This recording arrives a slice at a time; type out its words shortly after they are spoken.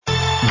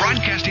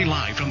Broadcasting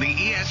live from the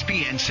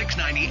ESPN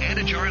 690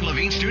 Anajar and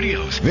Levine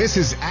studios. This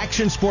is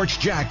Action Sports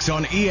Jax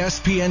on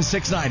ESPN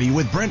 690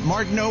 with Brent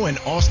Martineau and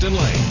Austin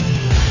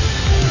Lane.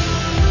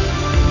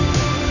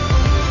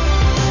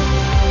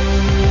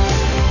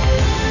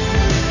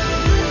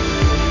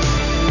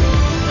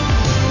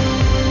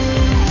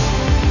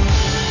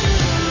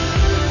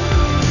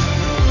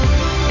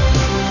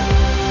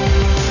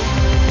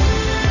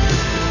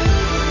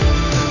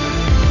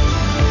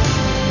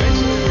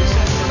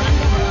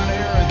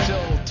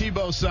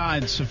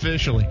 Signs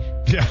officially.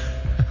 Yeah.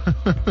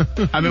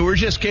 I mean, we're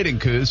just kidding,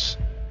 Kuz.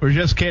 We're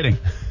just kidding.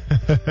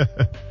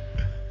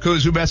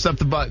 Kuz, who messed up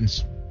the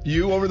buttons?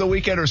 You over the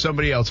weekend or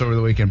somebody else over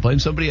the weekend? Blame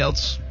somebody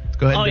else.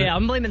 Go ahead. Oh, yeah.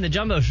 I'm blaming the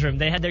Jumbo Shrimp.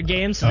 They had their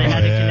game, so they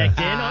had to connect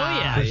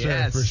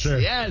in. For sure.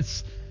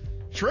 Yes.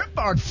 Shrimp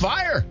on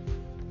fire.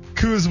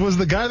 Kuz, was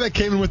the guy that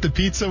came in with the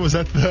pizza, was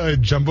that the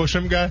Jumbo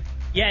Shrimp guy?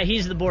 Yeah,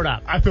 he's the board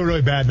op. I feel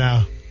really bad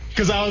now.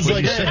 Because I was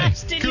like, hey,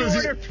 Did you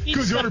order pizza?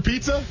 Kuz, you order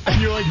pizza?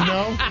 And you're like,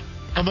 no.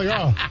 I'm like,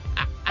 oh,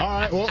 all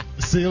right, well,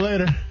 see you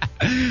later.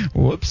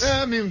 Whoops.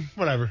 Yeah, I mean,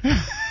 whatever.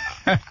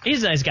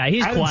 He's a nice guy.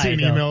 He's I quiet. didn't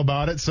see an email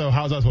about it, so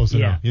how's I supposed to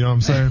know? You know what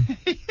I'm saying?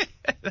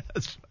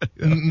 That's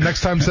funny.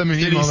 Next time, send me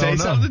an email. Did he say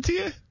something to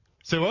you?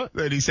 Say what?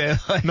 Did he say,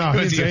 like, no, he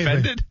was didn't he say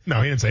offended? Anything.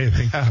 No, he didn't say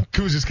anything.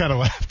 Kuz just kind of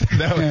laughed,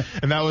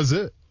 and that was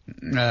it.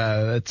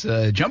 That's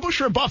Jumbo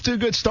Shrimp off to a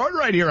good start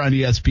right here on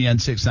ESPN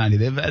 690.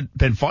 They've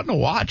been fun to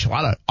watch. A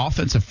lot of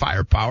offensive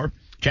firepower.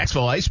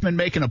 Jacksonville Icemen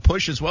making a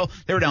push as well.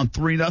 They were down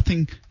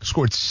 3-0,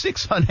 scored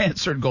 6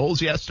 unanswered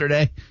goals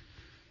yesterday.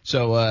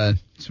 So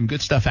some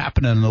good stuff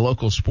happening in the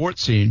local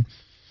sports scene.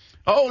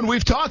 Oh, and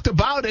we've talked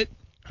about it,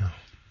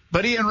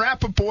 but Ian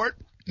Rappaport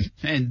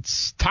and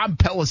Tom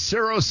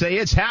Pelissero say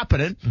it's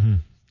happening. Mm-hmm.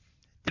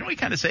 Didn't we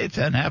kind of say it's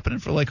been happening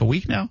for like a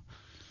week now?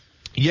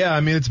 Yeah,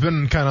 I mean, it's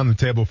been kind of on the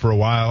table for a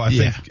while. I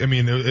think, I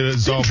mean, it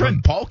was all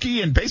Trent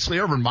Baalke and basically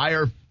Urban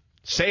Meyer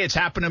say it's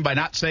happening by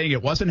not saying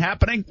it wasn't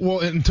happening. Well,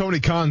 and Tony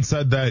Khan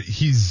said that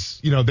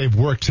they've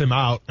worked him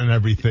out and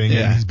everything,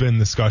 and he's been in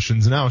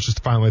discussions, and now it's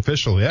just finally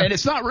official, And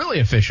it's not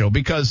really official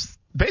because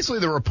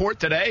basically the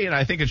report today, and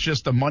I think it's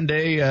just a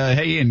Monday,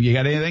 hey, Ian, you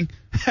got anything?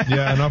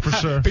 Yeah, no, for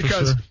sure.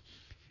 Because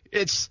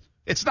it's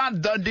not a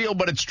done deal,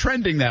 but it's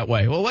trending that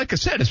way. Well, like I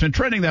said, it's been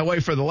trending that way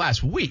for the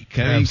last week.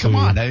 I mean, come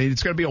on. I mean,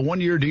 it's going to be a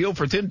one-year deal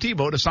for Tim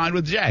Tebow to sign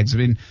with the Jags. I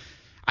mean,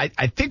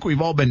 I think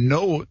we've all been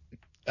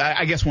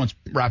I guess once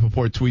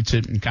Rappaport tweets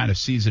it and kind of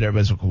sees it,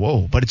 everybody's like,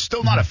 whoa. But it's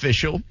still not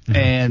official. Mm-hmm.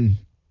 And,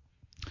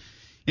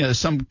 there's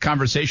some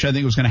conversation I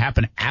think was going to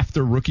happen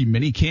after rookie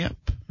minicamp.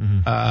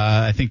 Mm-hmm.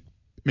 I think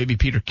maybe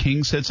Peter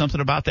King said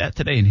something about that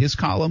today in his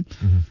column.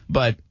 Mm-hmm.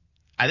 But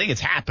I think it's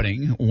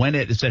happening. When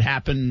does it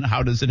happen?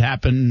 How does it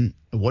happen?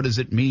 What does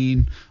it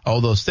mean?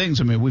 All those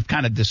things. I mean, we've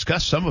kind of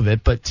discussed some of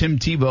it, but Tim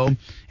Tebow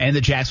and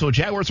the Jacksonville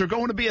Jaguars are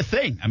going to be a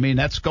thing. I mean,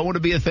 that's going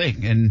to be a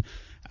thing.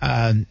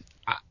 And,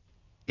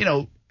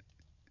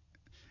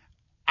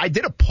 I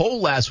did a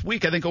poll last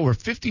week. I think over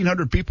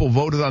 1,500 people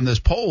voted on this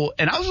poll,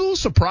 and I was a little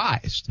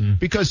surprised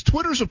because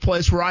Twitter's a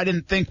place where I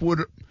didn't think would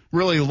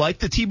really like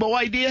the Tebow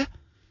idea,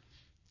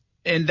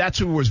 and that's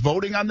who was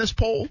voting on this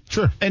poll.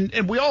 Sure. And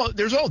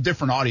there's all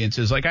different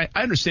audiences. Like I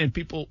understand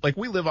people like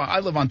I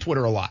live on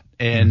Twitter a lot,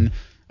 and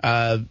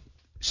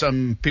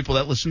some people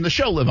that listen to the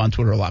show live on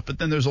Twitter a lot, but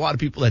then there's a lot of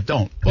people that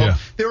don't. Well,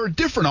 there are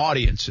different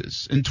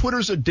audiences, and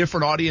Twitter's a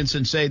different audience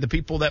than, say, the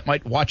people that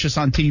might watch us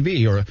on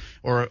TV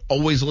or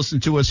always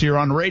listen to us here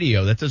on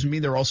radio. That doesn't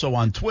mean they're also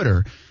on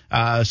Twitter.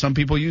 Some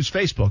people use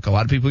Facebook. A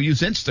lot of people use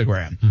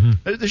Instagram.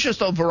 Mm-hmm. There's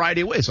just a variety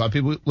of ways. A lot of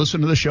people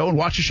listen to the show and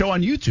watch the show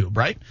on YouTube,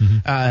 right?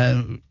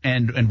 Mm-hmm.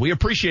 And we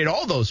appreciate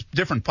all those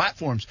different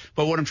platforms.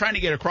 But what I'm trying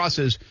to get across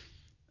is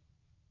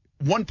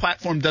one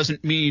platform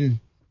doesn't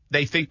mean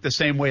they think the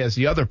same way as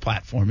the other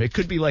platform. It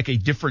could be like a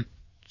different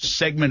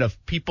segment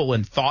of people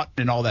and thought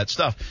and all that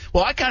stuff.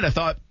 Well, I kind of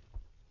thought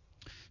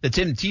the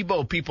Tim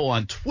Tebow people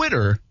on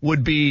Twitter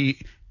would be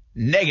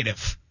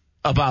negative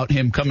about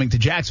him coming to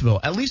Jacksonville.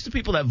 At least the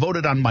people that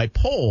voted on my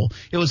poll,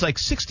 it was like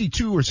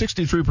 62 or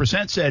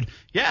 63% said,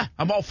 yeah,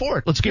 I'm all for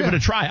it. Let's give it a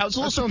try. I was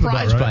a little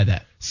surprised by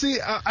that. See,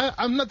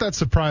 I'm not that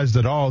surprised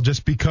at all,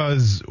 just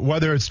because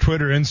whether it's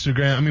Twitter,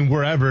 Instagram, I mean,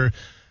 wherever,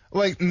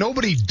 like,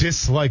 nobody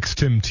dislikes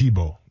Tim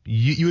Tebow.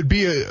 You'd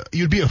be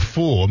a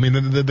fool. I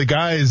mean, the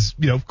guy is,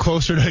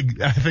 closer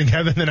to, I think,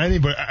 heaven than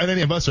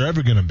any of us are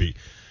ever going to be.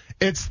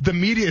 It's the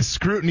media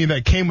scrutiny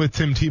that came with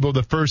Tim Tebow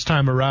the first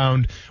time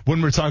around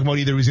when we're talking about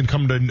either he's going to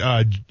come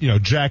to,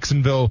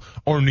 Jacksonville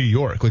or New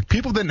York. Like,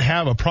 people didn't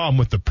have a problem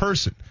with the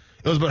person.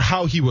 It was about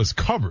how he was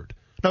covered.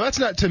 Now, that's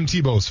not Tim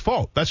Tebow's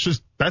fault. That's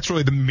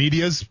really the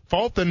media's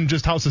fault and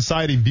just how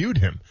society viewed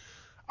him.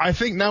 I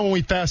think now when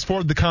we fast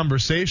forward the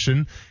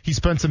conversation, he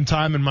spent some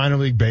time in minor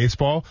league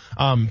baseball.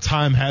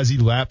 Time has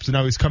elapsed, and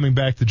now he's coming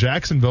back to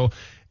Jacksonville.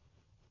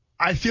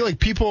 I feel like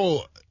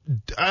people,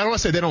 I don't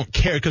want to say they don't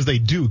care, because they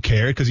do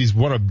care, because he's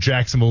one of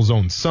Jacksonville's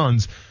own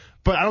sons.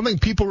 But I don't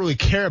think people really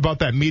care about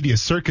that media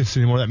circus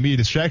anymore, that media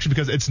distraction,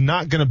 because it's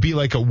not going to be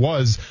like it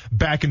was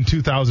back in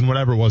 2000,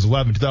 whatever it was,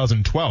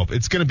 2012.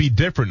 It's going to be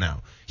different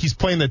now. He's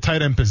playing the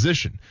tight end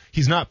position.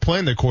 He's not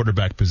playing the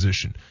quarterback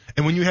position.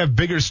 And when you have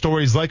bigger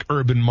stories like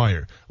Urban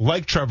Meyer,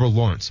 like Trevor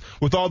Lawrence,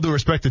 with all due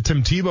respect to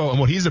Tim Tebow and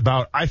what he's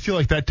about, I feel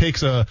like that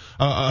takes a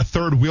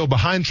third wheel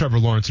behind Trevor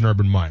Lawrence and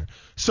Urban Meyer.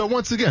 So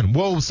once again,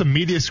 will some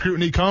media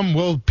scrutiny come?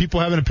 Will people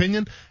have an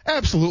opinion?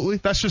 Absolutely.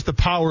 That's just the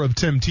power of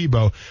Tim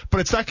Tebow.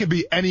 But it's not going to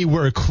be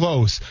anywhere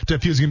close to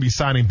if he was going to be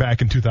signing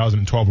back in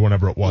 2012 or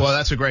whenever it was. Well,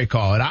 that's a great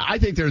call. And I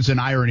think there's an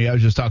irony. I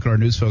was just talking to our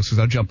news folks because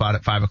I'll jump out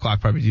at 5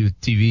 o'clock, probably do a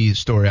TV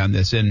story on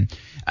this. And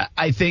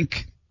I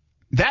think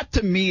that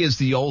to me is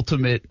the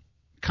ultimate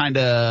kind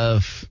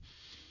of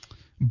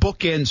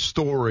bookend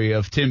story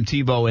of Tim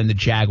Tebow and the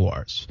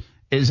Jaguars.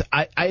 Is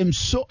I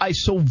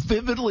so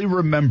vividly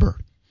remember,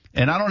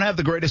 and I don't have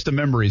the greatest of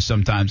memories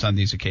sometimes on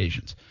these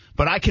occasions,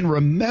 but I can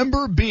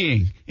remember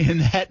being in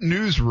that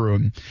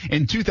newsroom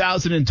in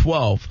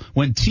 2012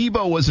 when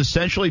Tebow was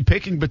essentially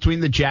picking between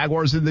the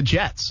Jaguars and the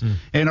Jets.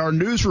 And our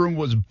newsroom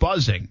was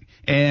buzzing,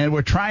 and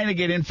we're trying to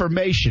get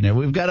information. And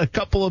we've got a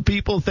couple of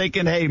people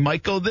thinking, hey,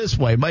 might go this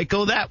way, might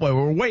go that way.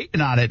 We're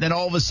waiting on it. Then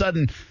all of a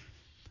sudden,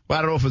 well,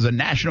 I don't know if it was a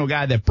national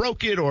guy that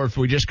broke it or if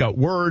we just got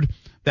word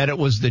that it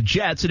was the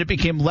Jets, and it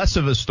became less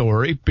of a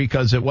story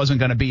because it wasn't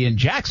going to be in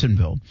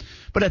Jacksonville.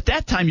 But at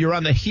that time, you're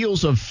on the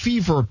heels of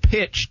fever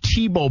pitch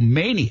Tebow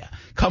mania,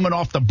 coming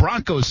off the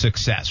Broncos'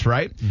 success,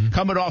 right?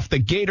 Coming off the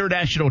Gator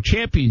National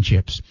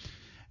Championships.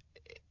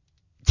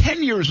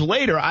 10 years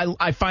later,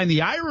 I find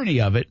the irony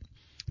of it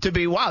to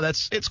be, wow,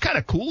 it's kind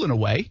of cool in a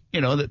way,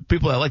 you know, that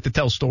people that like to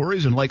tell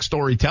stories and like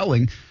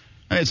storytelling.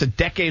 And it's a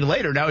decade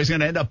later. Now he's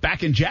going to end up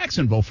back in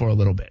Jacksonville for a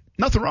little bit.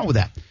 Nothing wrong with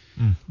that.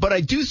 But I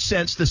do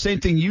sense the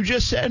same thing you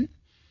just said.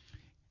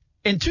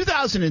 In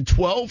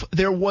 2012,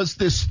 there was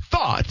this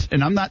thought,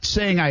 and I'm not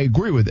saying I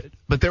agree with it,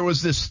 but there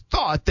was this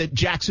thought that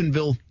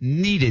Jacksonville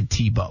needed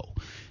Tebow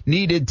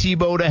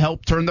to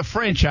help turn the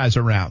franchise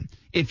around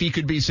if he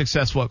could be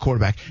successful at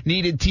quarterback.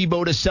 Needed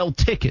Tebow to sell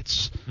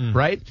tickets,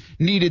 right?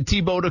 Needed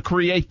Tebow to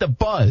create the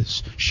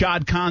buzz.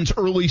 Shad Khan's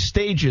early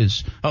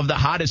stages of the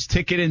hottest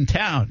ticket in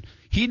town.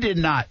 He did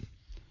not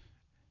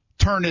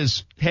turn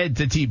his head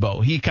to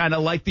Tebow. He kind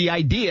of liked the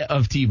idea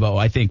of Tebow,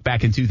 I think,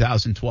 back in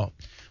 2012.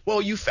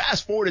 Well, you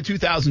fast forward to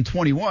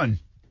 2021.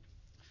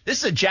 This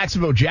is a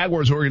Jacksonville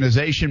Jaguars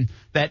organization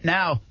that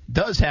now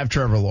does have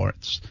Trevor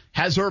Lawrence,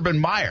 has Urban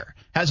Meyer,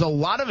 has a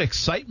lot of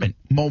excitement,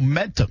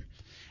 momentum.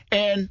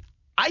 And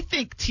I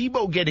think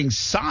Tebow getting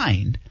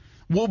signed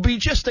will be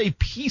just a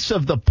piece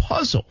of the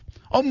puzzle,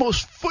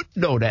 almost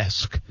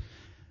footnote-esque.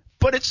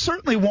 But it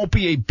certainly won't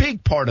be a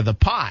big part of the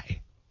pie.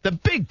 The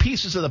big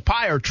pieces of the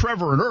pie are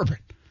Trevor and Urban.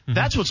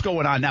 That's what's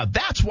going on now.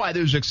 That's why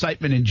there's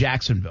excitement in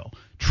Jacksonville.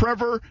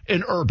 Trevor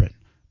and Urban.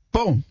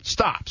 Boom,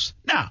 stops.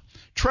 Now,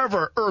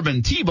 Trevor,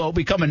 Urban, Tebow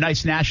become a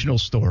nice national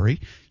story.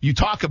 You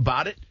talk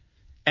about it.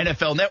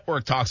 NFL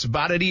Network talks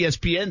about it.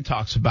 ESPN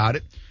talks about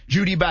it.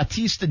 Judy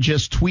Battista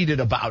just tweeted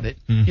about it.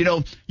 You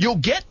know, you'll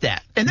get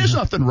that. And there's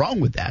nothing wrong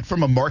with that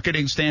from a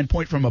marketing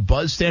standpoint, from a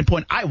buzz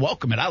standpoint. I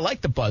welcome it. I like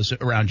the buzz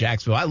around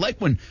Jacksonville. I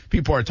like when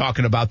people are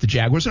talking about the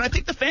Jaguars. And I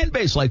think the fan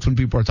base likes when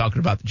people are talking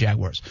about the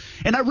Jaguars.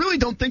 And I really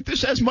don't think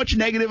this has much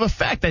negative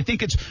effect. I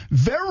think it's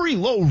very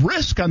low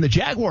risk on the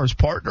Jaguars'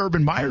 part,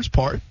 Urban Meyer's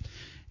part,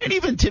 and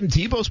even Tim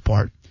Tebow's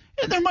part.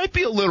 And there might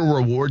be a little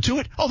reward to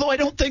it, although I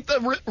don't think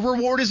the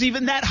reward is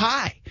even that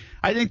high.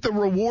 I think the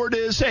reward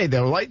is, hey,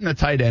 they're lighting the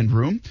tight end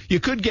room. You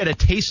could get a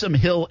Taysom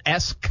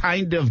Hill-esque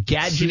kind of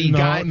gadgety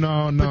guy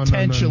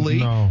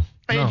potentially.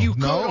 And you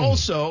could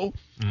also,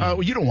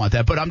 well, you don't want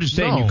that, but I'm just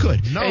saying you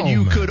could. And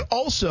you could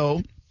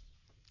also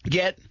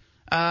get,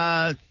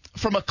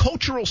 from a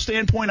cultural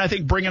standpoint, I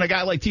think bringing a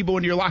guy like Tebow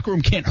into your locker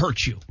room can't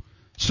hurt you.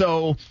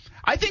 So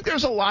I think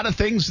there's a lot of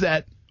things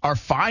that are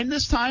fine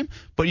this time,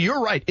 but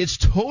you're right. It's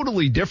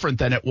totally different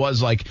than it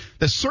was. Like,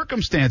 the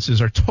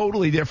circumstances are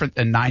totally different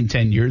than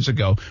 9-10 years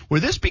ago, where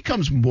this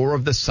becomes more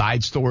of the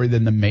side story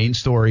than the main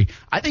story.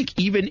 I think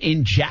even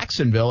in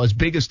Jacksonville, as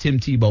big as Tim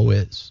Tebow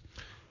is.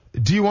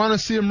 Do you want to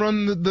see him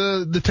run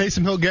the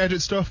Taysom Hill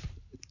gadget stuff?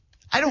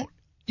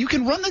 You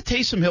can run the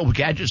Taysom Hill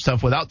gadget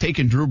stuff without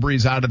taking Drew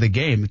Brees out of the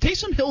game.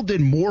 Taysom Hill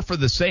did more for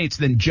the Saints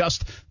than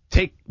just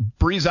take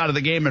Brees out of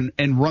the game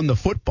and run the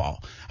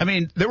football. I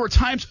mean, there were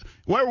times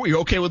where were you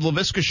okay with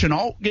Laviska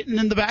Shenault getting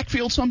in the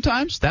backfield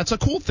sometimes? That's a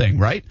cool thing,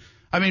 right?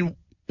 I mean,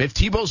 if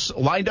Tebow's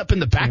lined up in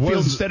the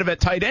backfield instead of at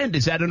tight end,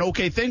 is that an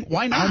okay thing?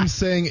 Why not? I'm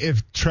saying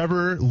if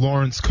Trevor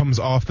Lawrence comes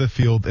off the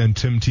field and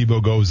Tim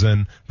Tebow goes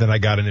in, then I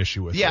got an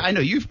issue with it. Yeah, I know.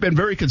 You've been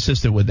very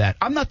consistent with that.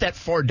 I'm not that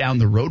far down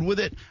the road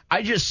with it.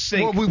 I just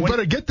think... Well, we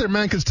better get there,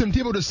 man, because Tim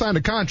Tebow just signed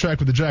a contract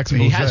with the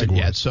Jacksonville Jaguars. He hasn't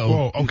yet,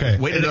 so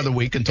wait another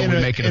week until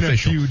we make it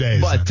official. In a few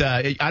days. But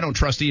I don't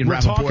trust Ian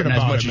Rappaport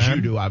as much as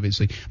you do,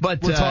 obviously.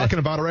 But we're talking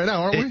about it right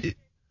now, aren't we?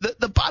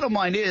 The bottom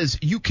line is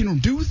you can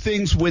do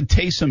things with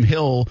Taysom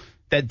Hill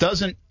that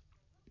doesn't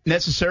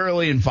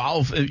necessarily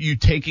involve you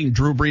taking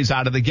Drew Brees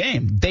out of the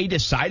game. They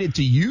decided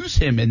to use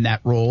him in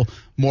that role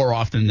more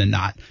often than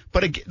not.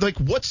 But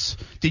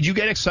did you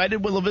get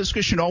excited when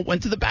Laviska Shenault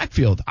went to the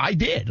backfield? I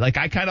did. Like,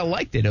 I kind of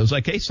liked it. It was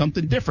like, hey,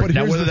 something different.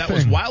 Now, whether that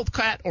was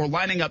Wildcat or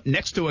lining up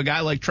next to a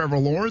guy like Trevor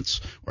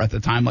Lawrence or at the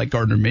time like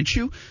Gardner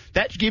Minshew,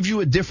 that gives you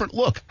a different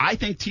look. I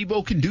think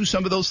Tebow can do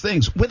some of those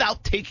things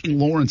without taking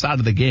Lawrence out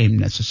of the game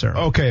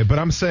necessarily. Okay, but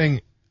I'm saying,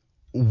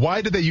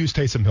 why did they use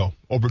Taysom Hill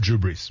over Drew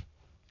Brees?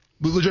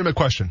 Legitimate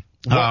question.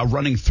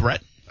 Running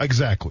threat?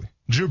 Exactly.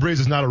 Drew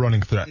Brees is not a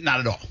running threat. Not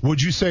at all. Would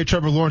you say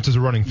Trevor Lawrence is a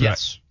running threat?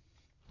 Yes.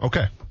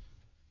 Okay.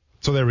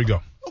 So there we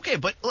go. Okay,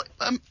 but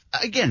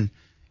again,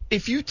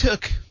 if you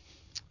took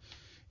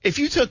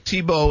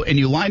Tebow and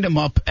you lined him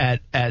up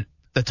at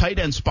the tight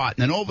end spot,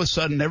 and then all of a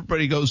sudden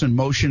everybody goes in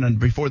motion and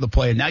before the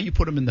play, and now you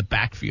put him in the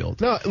backfield.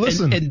 No,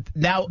 listen. And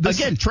now,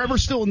 again,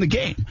 Trevor's still in the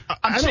game.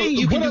 I'm saying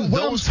you can do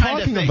those kind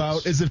of things. What I'm talking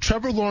about is if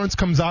Trevor Lawrence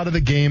comes out of the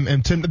game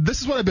and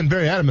this is what I've been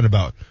very adamant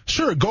about.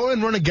 Sure, go ahead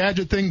and run a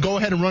gadget thing. Go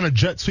ahead and run a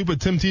jet sweep with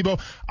Tim Tebow.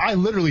 I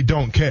literally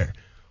don't care.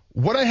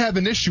 What I have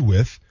an issue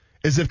with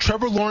is if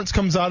Trevor Lawrence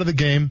comes out of the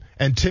game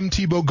and Tim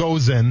Tebow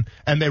goes in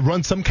and they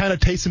run some kind of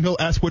Taysom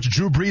Hill-esque, which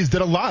Drew Brees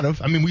did a lot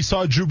of. I mean, we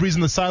saw Drew Brees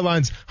in the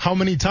sidelines how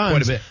many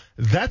times? Quite a bit.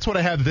 That's what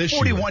I have the issue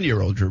with.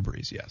 41-year-old Drew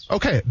Brees, yes.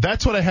 Okay,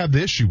 that's what I have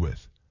the issue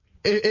with.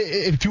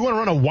 If you want to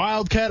run a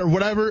Wildcat or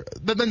whatever,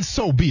 then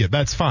so be it.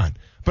 That's fine.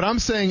 But I'm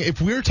saying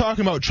if we're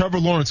talking about Trevor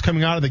Lawrence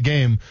coming out of the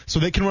game so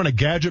they can run a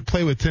gadget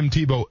play with Tim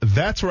Tebow,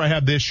 that's where I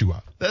have the issue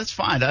of. That's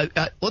fine.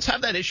 Let's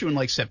have that issue in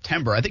like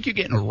September. I think you're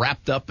getting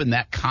wrapped up in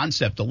that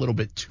concept a little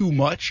bit too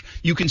much.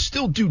 You can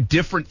still do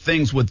different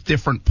things with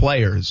different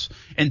players.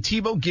 And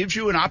Tebow gives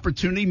you an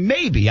opportunity,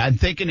 maybe, I'm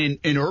thinking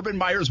in Urban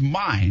Meyer's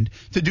mind,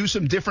 to do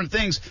some different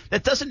things.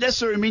 That doesn't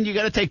necessarily mean you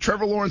got to take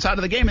Trevor Lawrence out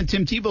of the game and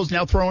Tim Tebow's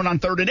now throwing on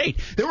 3rd and 8.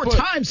 There were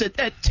times that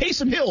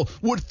Taysom Hill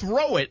would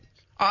throw it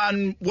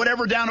on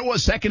whatever down it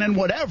was, 2nd and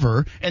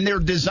whatever, and their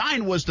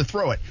design was to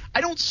throw it.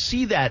 I don't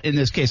see that in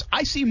this case.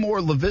 I see more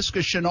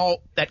Laviska Shenault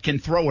that can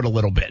throw it a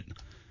little bit.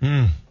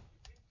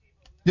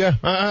 Yeah,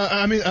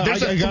 I mean,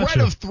 there's a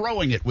threat of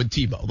throwing it with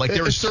Tebow. Like,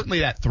 there is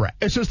certainly that threat.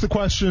 It's just the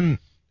question,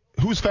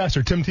 who's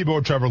faster, Tim Tebow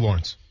or Trevor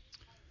Lawrence?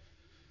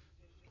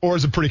 Or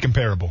is it pretty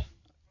comparable?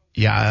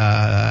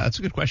 Yeah, that's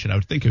a good question. I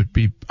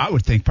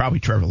would think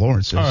probably Trevor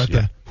Lawrence is. All right,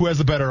 yeah. Who has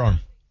the better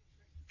arm?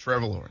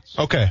 Trevor Lawrence.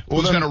 Okay.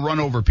 Who's going to run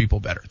over people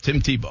better?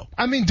 Tim Tebow.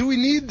 I mean, do we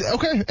need...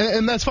 Okay,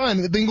 and that's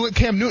fine. Then go with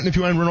Cam Newton if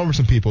you want to run over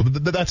some people.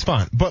 That's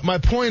fine. But my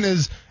point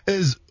is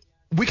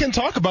we can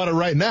talk about it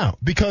right now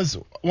because,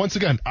 once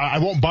again, I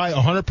won't buy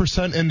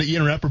 100% into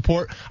Ian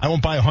Rappaport. I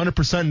won't buy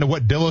 100% into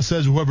what Dilla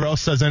says, whoever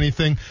else says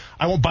anything.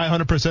 I won't buy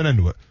 100%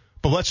 into it.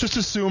 But let's just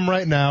assume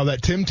right now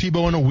that Tim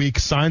Tebow in a week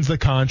signs the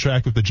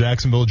contract with the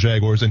Jacksonville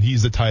Jaguars and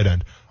he's the tight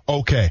end.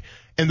 Okay.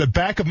 In the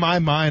back of my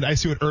mind, I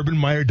see what Urban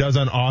Meyer does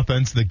on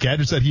offense, the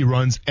gadgets that he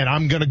runs, and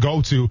I'm going to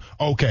go to,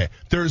 okay,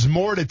 there's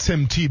more to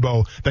Tim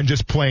Tebow than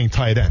just playing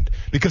tight end.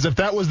 Because if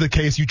that was the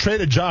case, you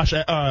traded Josh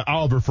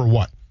Oliver for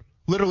what?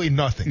 Literally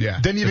nothing. Yeah,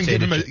 didn't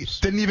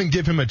even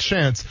give him a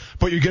chance,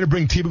 but you're going to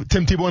bring Tim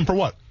Tebow in for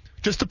what?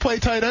 Just to play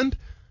tight end?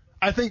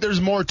 I think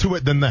there's more to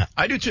it than that.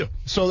 I do too.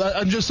 So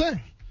I'm just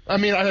saying. I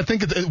mean, I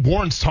think it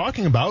warrants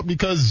talking about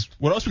because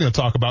what else are we going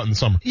to talk about in the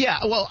summer? Yeah,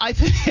 well, I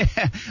think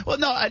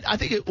I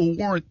think it will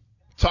warrant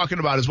talking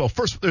about as well.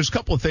 First, there's a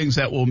couple of things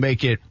that will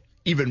make it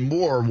even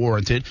more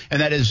warranted,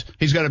 and that is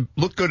he's got to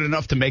look good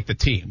enough to make the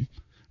team,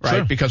 right?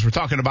 Sure. Because we're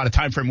talking about a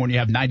time frame when you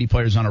have 90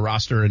 players on a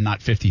roster and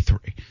not 53.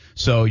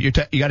 So you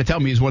got to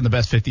tell me he's one of the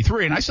best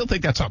 53, and I still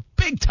think that's a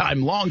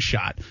big-time long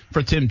shot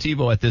for Tim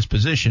Tebow at this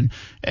position.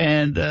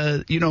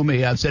 And you know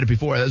me, I've said it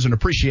before, there's an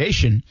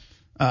appreciation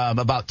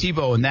about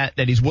Tebow and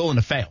that he's willing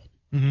to fail.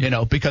 You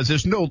know, because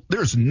there's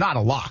not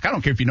a lock. I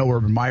don't care if you know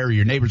Urban Meyer or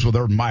your neighbors with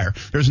Urban Meyer.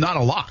 There's not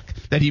a lock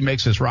that he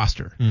makes this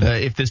roster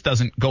if this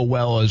doesn't go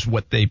well as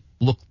what they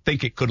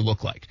think it could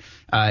look like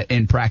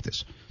in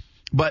practice.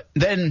 But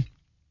then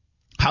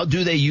how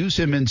do they use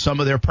him in some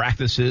of their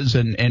practices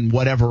and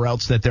whatever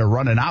else that they're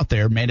running out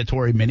there,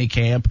 mandatory mini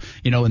camp,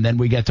 you know, and then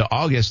we get to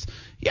August.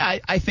 Yeah,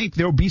 I think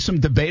there'll be some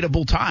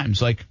debatable times,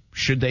 like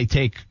should they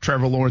take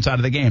Trevor Lawrence out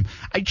of the game?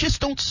 I just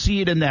don't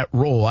see it in that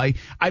role. I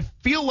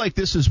feel like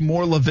this is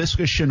more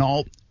Laviska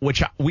Shenault,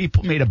 which we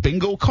made a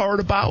bingo card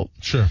about.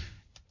 Sure.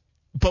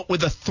 But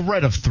with a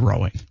threat of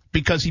throwing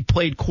because he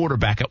played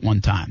quarterback at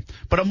one time.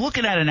 But I'm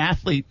looking at an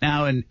athlete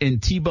now in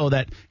Tebow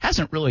that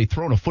hasn't really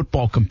thrown a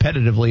football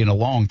competitively in a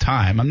long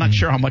time. I'm not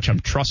sure how much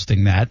I'm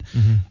trusting that.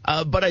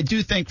 But I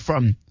do think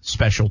from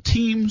special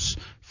teams,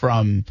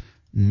 from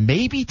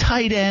maybe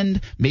tight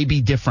end,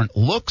 maybe different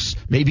looks,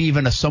 maybe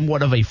even a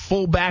somewhat of a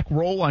fullback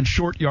role on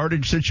short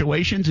yardage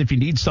situations if you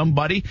need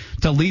somebody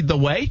to lead the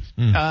way.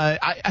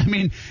 I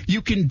mean,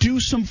 you can do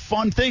some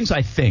fun things,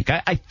 I think.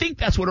 I think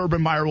that's what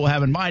Urban Meyer will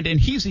have in mind, and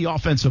he's the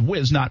offensive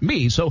whiz, not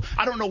me. So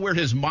I don't know where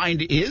his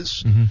mind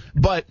is,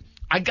 but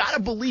I got to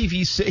believe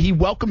he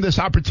welcomed this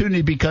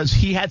opportunity because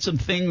he had some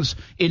things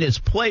in his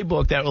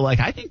playbook that were like,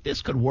 I think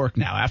this could work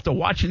now. After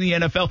watching the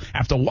NFL,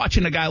 after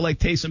watching a guy like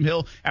Taysom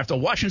Hill, after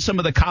watching some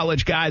of the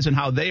college guys and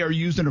how they are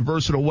used in a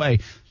versatile way,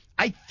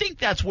 I think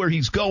that's where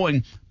he's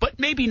going, but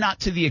maybe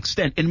not to the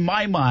extent. In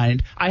my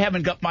mind, I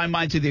haven't got my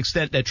mind to the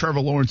extent that Trevor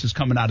Lawrence is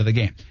coming out of the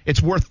game.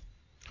 It's worth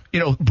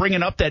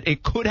bringing up that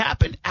it could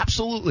happen.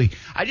 Absolutely.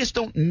 I just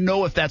don't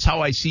know if that's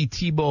how I see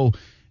Tebow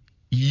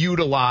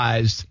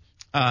utilized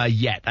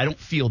yet. I don't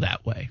feel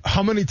that way.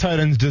 How many tight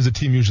ends does a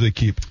team usually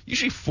keep?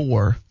 Usually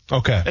 4.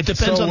 Okay. It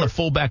depends on the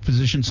fullback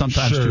position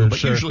sometimes too,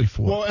 but usually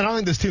 4. Well, and I don't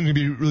think this team can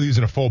be really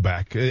using a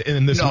fullback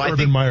in this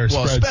Urban Meyer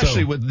spread. Well,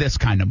 especially with this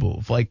kind of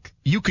move. Like,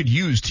 you could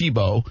use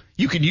Tebow,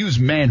 you can use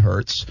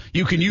Manhurts,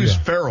 you can use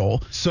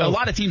Farrell. So a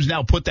lot of teams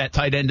now put that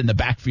tight end in the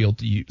backfield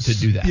to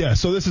do that. Yeah,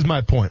 so this is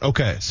my point.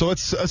 Okay, so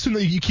let's assume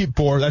that you keep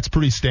 4. That's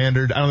pretty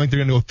standard. I don't think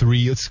they're going to go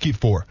 3. Let's keep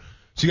 4.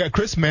 So you got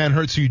Chris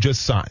Manhurts, who you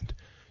just signed.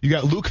 You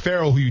got Luke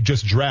Farrell, who you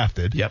just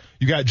drafted. Yep.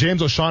 You got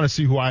James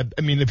O'Shaughnessy, who I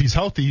mean, if he's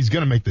healthy, he's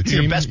going to make the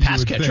team. Your best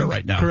pass catcher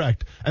right now.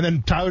 Correct. And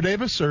then Tyler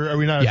Davis, or are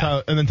we not?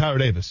 Yeah. And then Tyler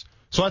Davis.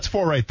 So that's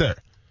 4 right there.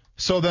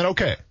 So then,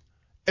 okay.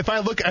 If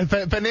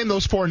I name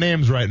those 4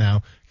 names right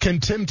now, can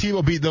Tim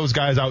Tebow beat those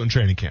guys out in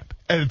training camp?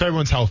 And if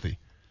everyone's healthy,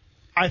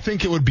 I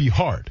think it would be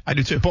hard. I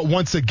do too. But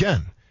once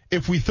again,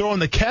 if we throw in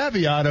the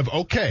caveat of,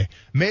 okay,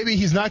 maybe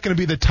he's not going to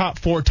be the top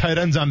 4 tight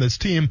ends on this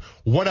team,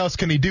 what else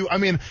can he do? I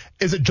mean,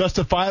 is it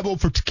justifiable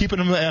for keeping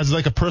him as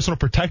like a personal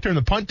protector in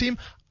the punt team?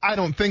 I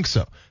don't think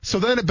so. So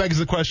then it begs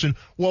the question,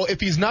 well,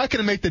 if he's not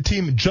going to make the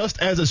team just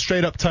as a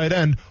straight-up tight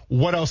end,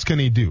 what else can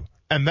he do?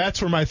 And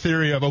that's where my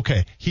theory of,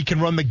 okay, he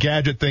can run the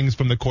gadget things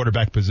from the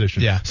quarterback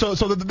position. Yeah. So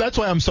that's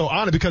why I'm so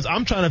on it, because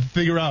I'm trying to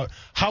figure out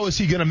how is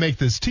he going to make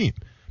this team?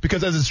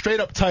 Because as a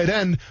straight-up tight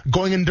end,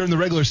 going in during the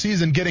regular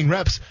season, getting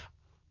reps,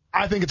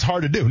 I think it's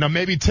hard to do. Now,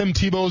 maybe Tim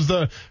Tebow's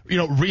the,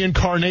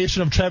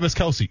 reincarnation of Travis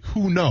Kelce.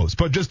 Who knows?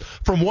 But just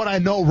from what I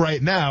know right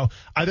now,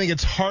 I think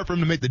it's hard for him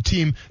to make the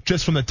team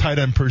just from the tight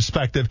end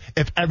perspective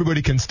if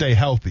everybody can stay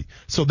healthy.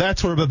 So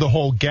that's where the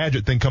whole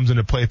gadget thing comes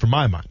into play for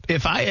my mind.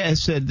 If I had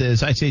said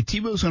this, I'd say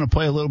Tebow's going to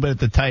play a little bit at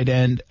the tight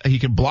end. He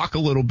can block a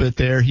little bit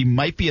there. He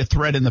might be a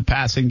threat in the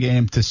passing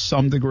game to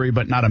some degree,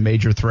 but not a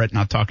major threat.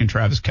 Not talking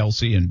Travis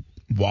Kelce and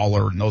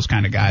Waller and those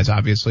kind of guys,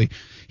 obviously.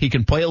 He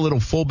can play a little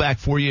fullback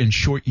for you in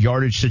short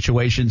yardage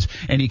situations,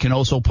 and he can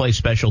also play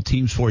special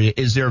teams for you.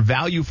 Is there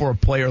value for a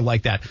player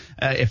like that?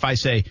 If I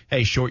say,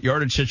 hey, short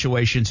yardage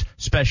situations,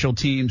 special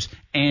teams,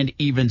 and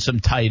even some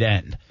tight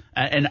end.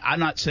 And I'm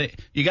not saying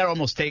you got to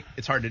almost take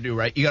it's hard to do,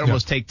 right? You got to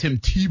almost take Tim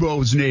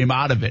Tebow's name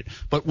out of it.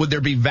 But would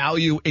there be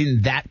value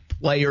in that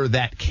player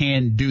that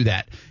can do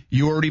that?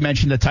 You already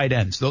mentioned the tight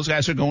ends. Those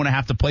guys are going to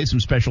have to play some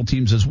special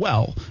teams as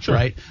well,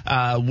 right?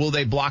 Will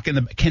they block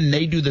can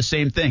they do the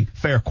same thing?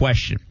 Fair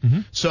question. Mm-hmm.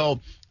 So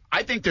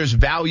I think there's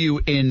value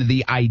in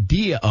the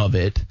idea of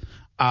it.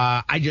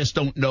 I just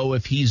don't know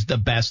if he's the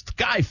best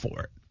guy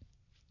for it.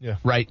 Yeah.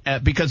 Right.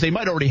 Because they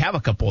might already have a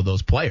couple of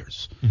those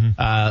players.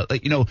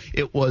 Mm-hmm.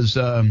 It was,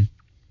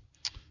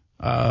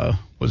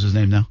 what's his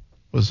name now?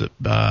 Was it,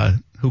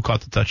 who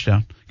caught the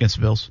touchdown against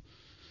the Bills?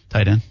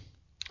 Tight end.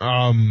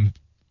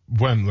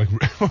 When? Like,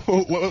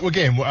 what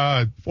game?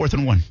 4th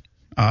and 1.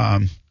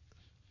 Come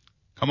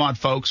on,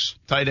 folks.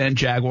 Tight end,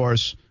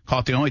 Jaguars.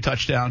 Caught the only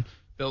touchdown.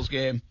 Bills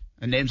game.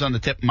 And name's on the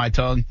tip of my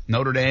tongue.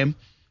 Notre Dame.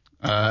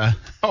 Tyler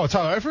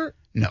Eifert?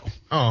 No.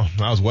 Oh,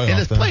 I was way off. In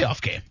this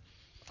playoff game.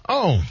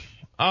 Oh.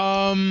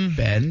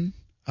 Ben.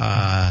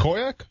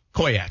 Koyak?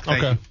 Koyak.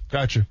 Okay.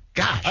 Got you.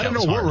 Gosh, I didn't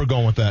know where we're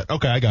going with that.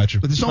 Okay, I got you.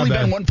 But there's only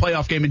been one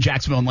playoff game in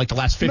Jacksonville in like the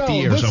last 50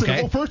 years, listen,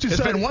 okay? Well, first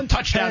there's been one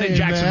touchdown in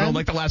Jacksonville in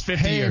like the last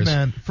 50 years.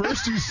 Man.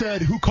 First you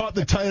said who caught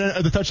the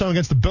touchdown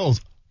against the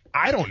Bills.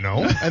 I don't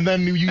know. And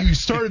then you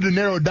started to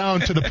narrow it down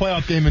to the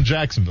playoff game in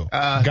Jacksonville.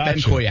 Ben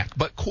Koyak.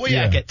 But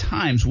Koyak at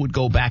times would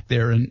go back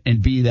there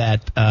and be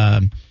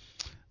that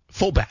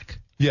fullback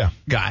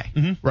guy,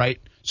 right?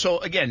 So,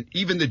 again,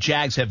 even the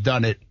Jags have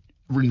done it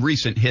in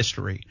recent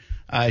history.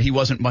 He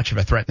wasn't much of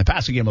a threat in the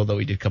passing game, although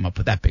he did come up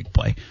with that big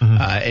play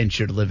and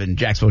should live in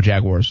Jacksonville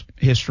Jaguars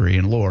history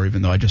and lore,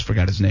 even though I just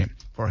forgot his name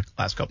for the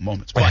last couple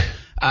moments. But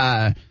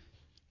I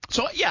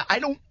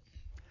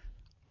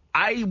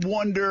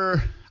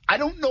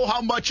don't know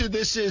how much of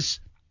this is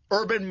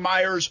Urban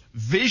Meyer's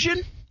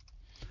vision,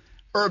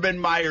 Urban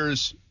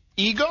Meyer's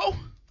ego,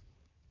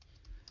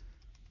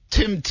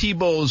 Tim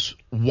Tebow's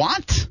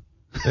want.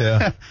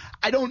 Yeah.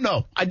 I don't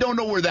know. I don't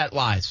know where that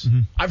lies.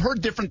 I've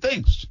heard different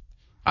things.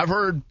 I've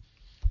heard,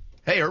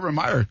 hey, Urban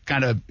Meyer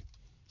kind of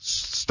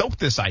stoked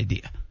this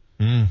idea.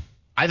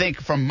 I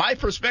think from my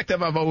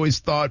perspective, I've always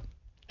thought,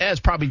 it's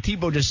probably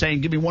Tebow just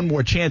saying, give me one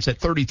more chance at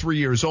 33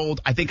 years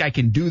old. I think I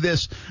can do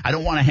this. I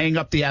don't want to hang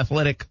up the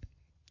athletic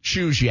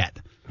shoes yet.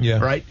 Yeah.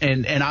 Right?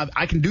 And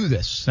I can do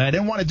this. I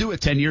didn't want to do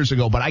it 10 years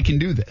ago, but I can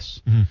do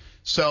this.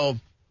 So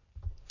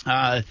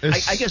I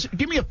guess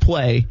give me a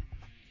play.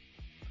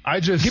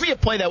 Give me a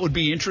play that would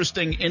be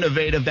interesting,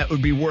 innovative, that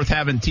would be worth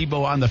having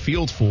Tebow on the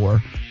field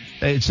for.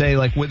 They'd say,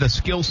 like, with a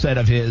skill set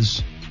of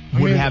his,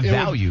 would have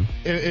value.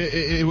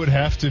 It would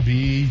have to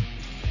be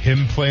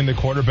him playing the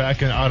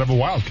quarterback and out of a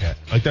Wildcat.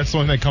 Like, that's the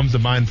one that comes to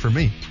mind for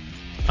me.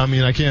 I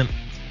mean, I can't.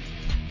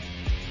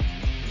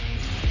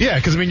 Yeah,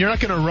 because, I mean, you're not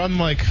going to run,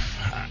 like,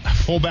 a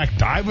fullback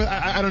dive.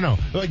 I don't know.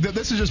 Like,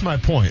 this is just my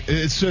point.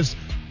 It's just,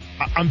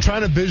 I'm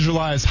trying to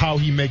visualize how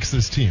he makes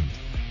this team.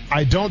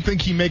 I don't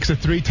think he makes a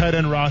 3 tight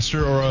end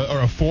roster or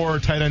a 4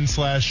 tight end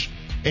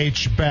 /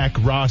 H back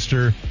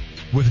roster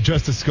with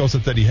just the skill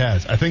set that he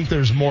has. I think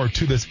there's more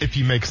to this if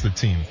he makes the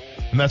team.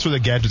 And that's where the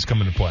gadgets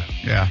come into play.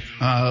 Yeah,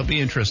 it'll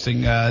be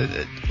interesting.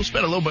 We'll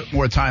spend a little bit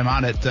more time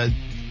on it.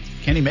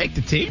 Can he make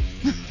the team?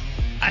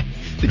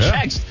 The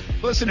Jags.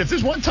 Listen, if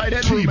there's one tight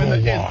end room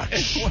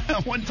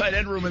one tight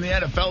end room in the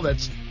NFL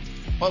that's,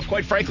 well,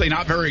 quite frankly,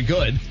 not very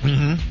good.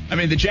 I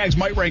mean, the Jags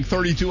might rank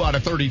 32 out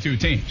of 32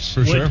 teams.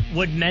 For sure.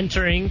 Would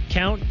mentoring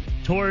count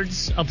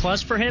towards a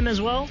plus for him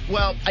as well?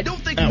 Well, I don't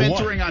think At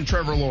mentoring what? on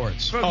Trevor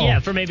Lawrence.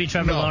 For maybe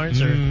Trevor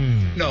Lawrence or.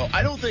 No,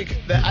 I don't think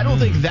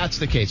that's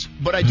the case.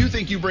 But I do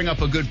think you bring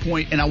up a good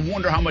point, and I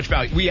wonder how much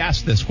value. We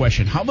asked this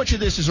question: how much of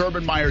this is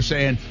Urban Meyer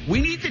saying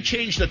we need to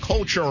change the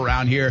culture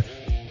around here?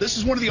 This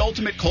is one of the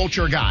ultimate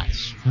culture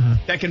guys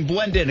that can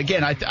blend in.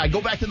 Again, I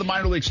go back to the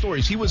minor league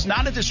stories. He was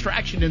not a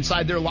distraction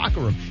inside their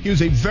locker room. He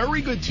was a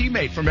very good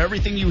teammate from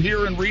everything you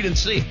hear and read and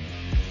see.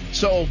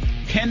 So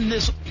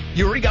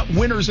you already got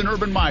winners in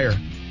Urban Meyer,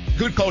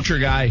 good culture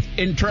guy,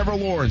 in Trevor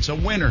Lawrence, a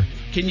winner.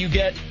 Can you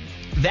get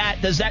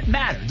that? Does that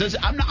matter?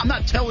 I'm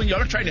not telling you.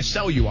 I'm not trying to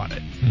sell you on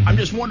it. I'm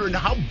just wondering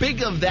how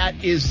big of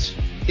that is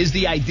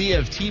the idea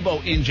of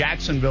Tebow in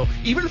Jacksonville,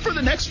 even for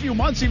the next few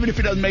months, even if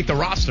he doesn't make the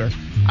roster.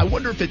 I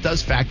wonder if it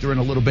does factor in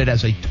a little bit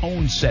as a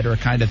tone setter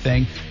kind of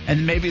thing,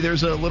 and maybe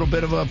there's a little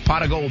bit of a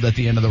pot of gold at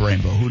the end of the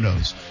rainbow. Who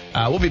knows?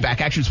 We'll be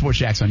back. Action Sports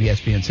Jacks on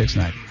ESPN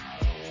 690.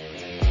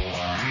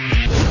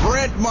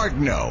 Brent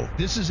Martineau.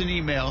 This is an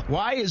email.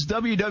 Why is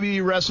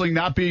WWE Wrestling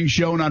not being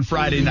shown on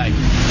Friday night?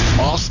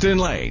 Austin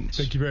Lane.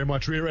 Thank you very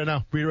much. Read it right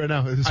now.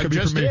 This I could be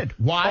just for me. did.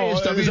 Why is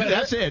WWE?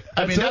 That's it.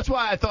 I mean, it? that's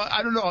why I thought.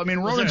 I don't know. I mean,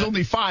 Ronan's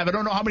only 5. I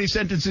don't know how many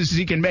sentences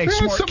he can make.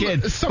 Yeah, Smart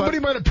kid. Somebody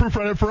might have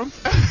proofread it for him.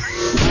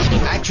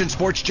 Action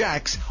Sports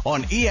Jacks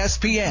on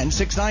ESPN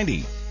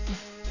 690.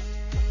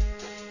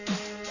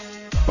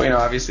 Well,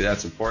 obviously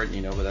that's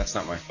important, but that's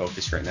not my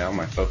focus right now.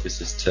 My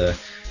focus is to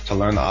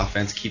learn the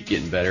offense, keep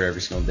getting better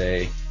every single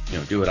day,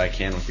 do what I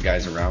can with the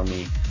guys around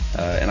me.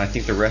 And I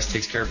think the rest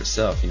takes care of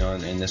itself.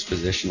 In this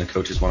position, the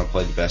coaches want to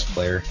play the best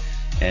player,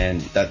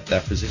 and that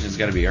position's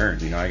got to be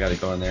earned. I got to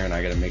go in there and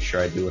I got to make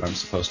sure I do what I'm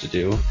supposed to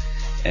do,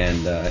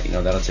 and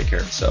that'll take care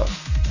of itself.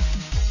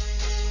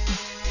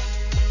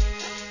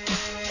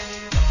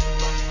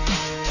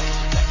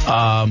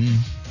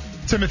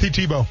 Timothy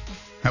Tebow.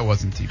 That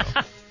wasn't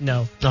Tebow.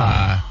 No.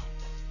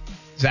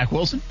 Zach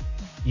Wilson?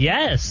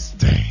 Yes.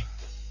 Dang.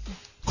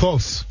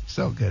 Close.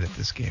 So good at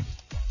this game.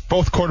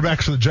 Both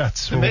quarterbacks for the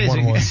Jets.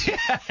 Amazing. One was.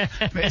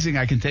 Amazing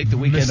I can take the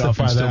weekend off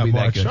and still be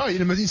that good. Oh, you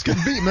didn't skip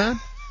a beat, man.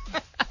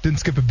 Didn't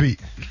skip a beat.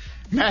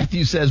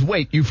 Matthew says,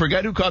 wait, you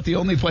forgot who caught the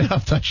only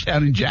playoff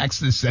touchdown in Jacks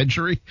this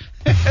century?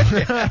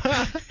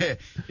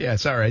 Yeah,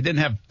 sorry. I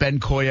didn't have Ben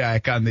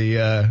Koyak on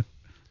the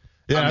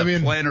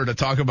planner to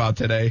talk about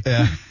today.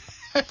 Yeah.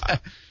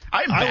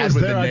 I was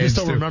with there. The I just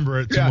don't too. remember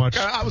it too much.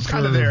 I was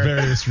kind of for there.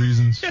 various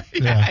reasons.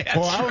 Yeah.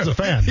 Well, I was a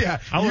fan. Yeah.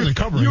 I wasn't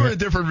covering it. You were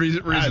different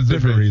reasons.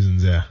 Different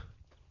reasons, yeah.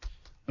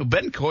 Will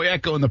Ben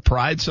Koyak go in the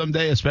Pride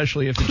someday,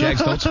 especially if the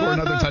Jags don't score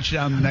another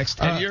touchdown in the next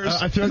 10 years?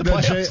 I feel like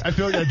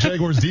that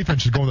Jaguars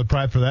defense should go in the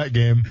Pride for that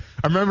game.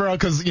 I remember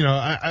because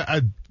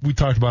we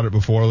talked about it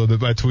before a little bit.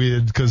 But I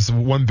tweeted because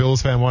one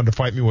Bills fan wanted to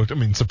fight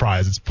me.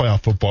 Surprise! It's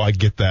playoff football. I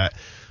get that.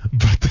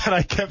 But then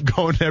I kept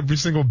going to every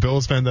single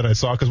Bills fan that I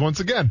saw because once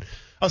again,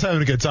 I was having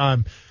a good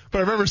time. But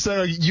I remember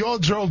saying, you all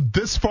drove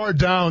this far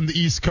down the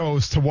East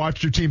Coast to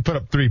watch your team put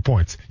up 3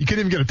 points. You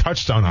couldn't even get a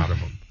touchdown out of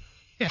them.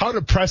 Yeah. How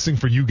depressing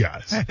for you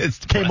guys.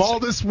 It's came all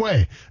this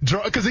way.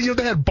 Because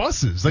they had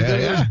buses.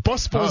 There was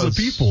busfuls of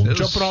people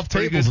jumping off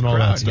tables and all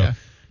that stuff.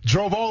 Yeah.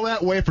 Drove all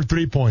that way for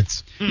 3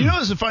 points. You know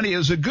what's funny? It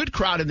was a good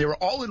crowd, and they were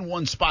all in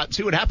one spot.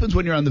 See what happens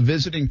when you're on the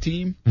visiting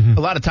team? Mm-hmm.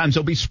 A lot of times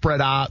they'll be spread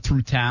out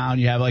through town.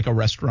 You have like a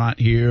restaurant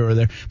here or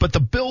there. But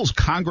the Bills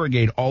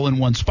congregate all in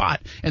one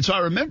spot. And so I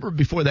remember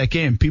before that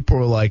game, people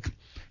were like,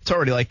 it's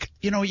already like,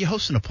 you're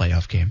hosting a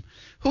playoff game.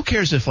 Who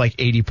cares if like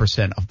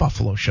 80% of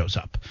Buffalo shows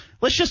up?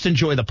 Let's just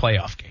enjoy the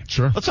playoff game.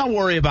 Sure. Let's not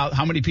worry about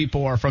how many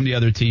people are from the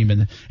other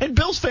team. And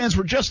Bills fans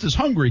were just as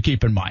hungry,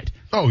 keep in mind.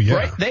 Oh, yeah.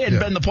 Right? They hadn't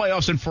been in the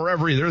playoffs in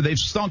forever either. They've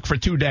stunk for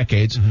 2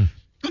 decades. Mm-hmm.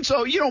 And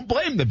so you don't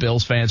blame the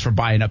Bills fans for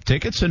buying up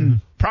tickets,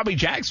 and probably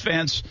Jags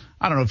fans,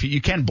 I don't know if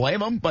you can blame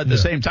them, but at the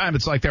same time,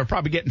 it's like they're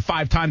probably getting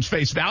 5 times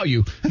face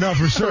value. No,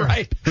 for sure.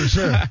 Right? For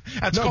sure.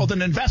 That's called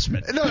an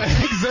investment. No,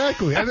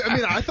 exactly.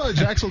 I thought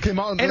Jacksonville came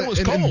out and it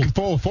was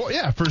cold.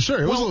 Yeah, for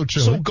sure. It was a little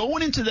chilly. So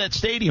going into that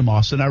stadium,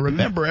 Austin, I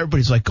remember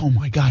everybody's like, oh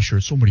my gosh,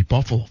 there's so many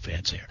Buffalo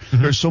fans here.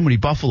 Mm-hmm. There's so many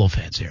Buffalo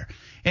fans here.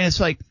 And it's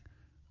like,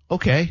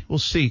 okay, we'll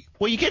see.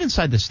 Well, you get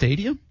inside the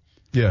stadium,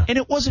 Yeah. And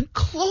it wasn't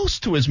close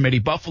to as many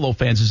Buffalo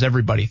fans as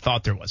everybody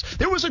thought there was.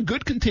 There was a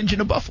good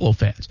contingent of Buffalo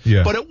fans.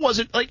 Yeah. But it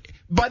wasn't like,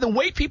 by the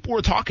way people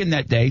were talking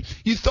that day,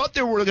 you thought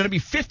there were going to be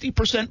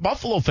 50%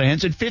 Buffalo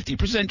fans and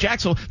 50%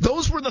 Jacksonville.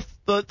 Those were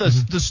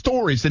the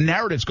stories, the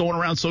narratives going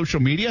around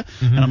social media.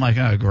 And I'm like,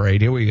 oh,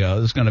 great, here we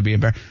go. This is going to be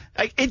embarrassing.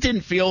 It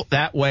didn't feel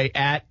that way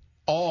at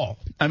all.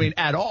 I mean,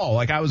 at all.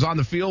 Like, I was on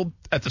the field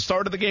at the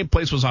start of the game,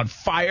 place was on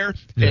fire,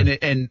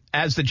 and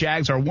as the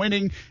Jags are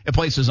winning, the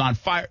place is on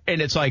fire,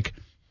 and it's like,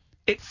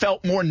 it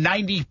felt more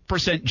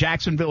 90%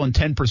 Jacksonville and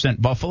 10%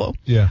 Buffalo.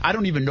 Yeah. I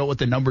don't even know what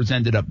the numbers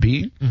ended up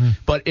being,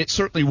 but it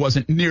certainly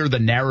wasn't near the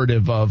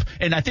narrative of,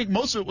 and I think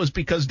most of it was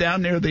because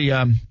down near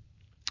the,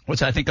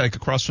 like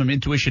across from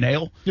Intuition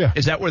Ale? Yeah.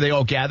 Is that where they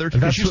all gathered?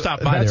 Because you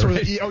stopped by there,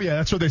 right?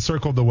 That's where they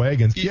circled the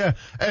wagons. Yeah.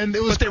 And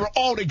it was. But they were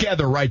all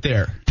together right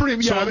there.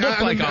 Pretty, so yeah. it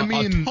looked like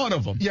a ton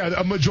of them. Yeah,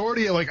 a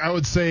majority, like I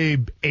would say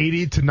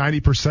 80 to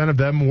 90% of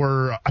them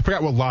were, I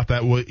forgot what lot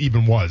that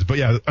even was, but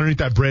yeah, underneath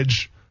that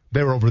bridge,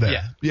 they were over there.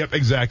 Yeah. Yep,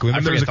 exactly.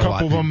 And there's a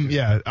couple of them,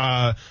 in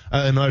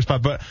another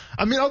spot. But,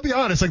 I mean, I'll be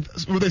honest, like,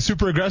 were they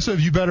super aggressive?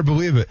 You better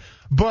believe it.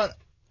 But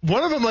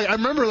one of them, like, I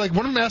remember, like,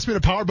 one of them asked me to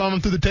powerbomb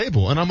him through the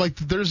table. And I'm like,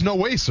 there's no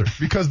way, sir.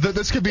 Because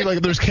this could be,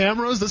 like, there's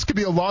cameras. This could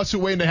be a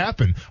lawsuit waiting to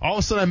happen. All of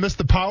a sudden, I missed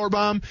the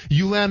powerbomb.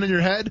 You land on your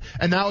head.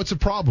 And now it's a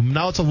problem.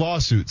 Now it's a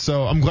lawsuit.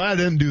 So I'm glad I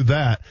didn't do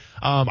that.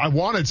 I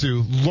wanted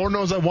to. Lord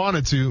knows I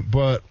wanted to.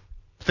 But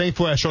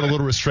thankfully, I showed a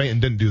little restraint and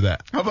didn't do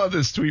that. How about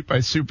this tweet by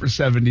Super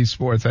 70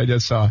 Sports I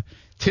just saw?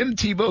 Tim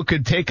Tebow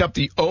could take up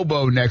the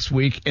oboe next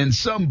week, and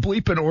some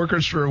bleeping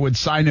orchestra would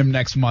sign him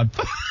next month.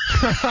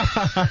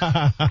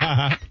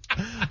 I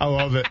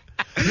love it.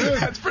 Dude,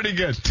 that's pretty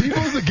good.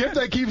 Tebow's the gift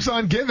that keeps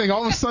on giving.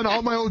 All of a sudden,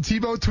 all my old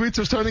Tebow tweets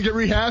are starting to get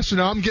rehashed, and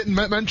now I'm getting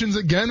mentions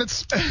again.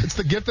 It's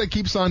the gift that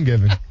keeps on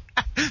giving.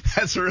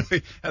 That's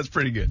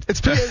pretty good.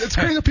 It's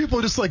crazy that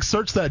people just like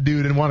search that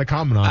dude and want to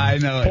comment on him. I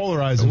know.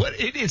 Polarizing.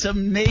 It is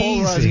amazing.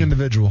 Polarizing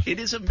individual. It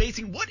is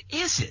amazing. What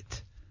is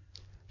it?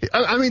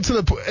 I mean,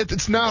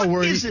 it's now where.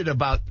 What is it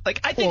about?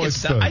 Like, I think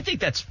I think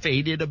that's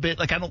faded a bit.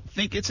 Like, I don't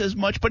think it's as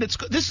much, but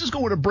this is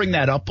going to bring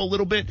that up a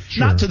little bit,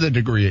 not to the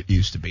degree it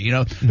used to be. You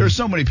know, there's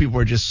so many people who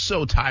are just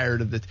so tired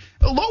of it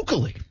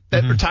locally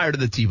that are tired of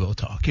the Tebow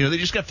talk. You know, they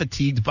just got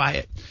fatigued by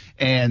it,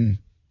 and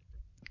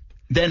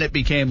then it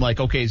became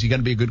like, okay, is he going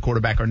to be a good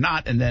quarterback or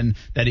not? And then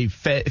that he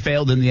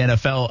failed in the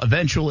NFL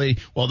eventually.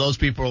 Well, those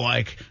people are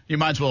like, you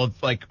might as well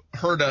have like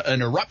heard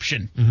an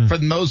eruption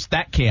from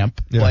that camp.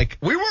 Yeah. Like,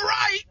 we were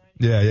right.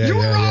 Yeah. You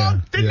were wrong.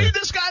 Yeah. Didn't need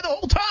this guy the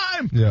whole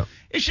time. Yeah.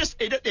 It's just,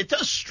 it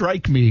does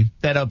strike me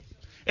that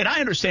and I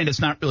understand it's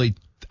not really,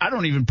 I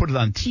don't even put it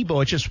on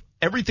Tebow. It's just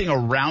everything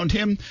around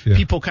him. Yeah.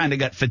 People kind of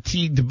got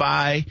fatigued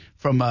by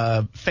from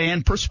a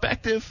fan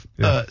perspective.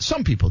 Yeah.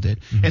 Some people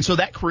did. And so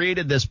that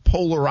created this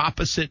polar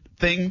opposite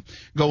thing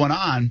going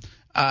on.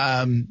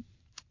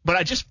 But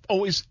I just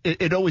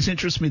it always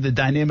interests me the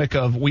dynamic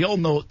of, we all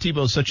know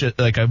Tebow's such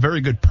a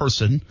very good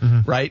person,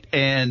 right?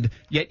 And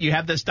yet you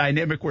have this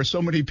dynamic where so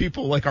many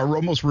people like are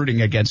almost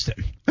rooting against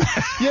him.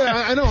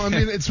 Yeah, I know. I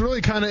mean, it's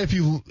really kind of I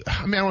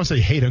don't want to say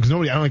hate him because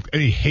I don't think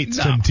any hates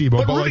Tim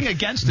Tebow. But rooting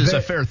against is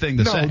a fair thing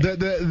to say. No,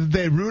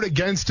 they root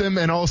against him,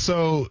 and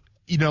also,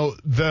 you know,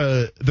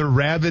 the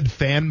rabid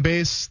fan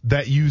base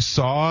that you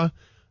saw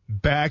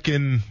back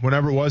in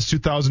whenever it was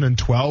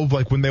 2012,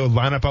 like when they would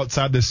line up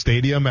outside the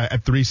stadium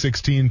at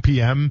 3:16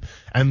 p.m.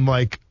 and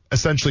like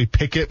essentially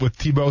picket with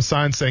Tebow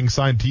signs saying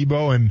sign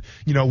Tebow, and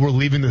you know, we're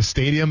leaving the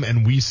stadium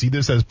and we see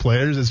this as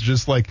players. It's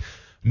just like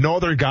no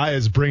other guy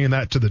is bringing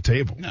that to the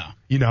table. No,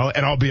 you know,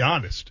 and I'll be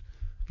honest,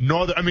 there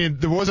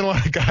wasn't a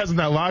lot of guys in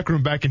that locker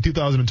room back in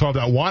 2012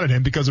 that wanted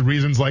him because of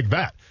reasons like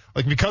that.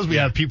 Like because we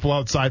had people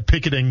outside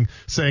picketing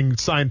saying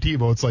sign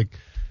Tebow. It's like,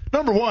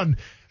 number one,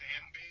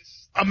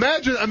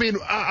 imagine,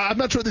 I'm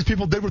not sure what these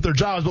people did with their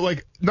jobs, but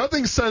like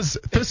nothing says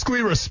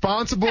fiscally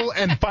responsible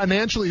and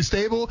financially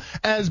stable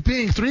as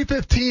being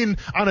 3:15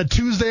 on a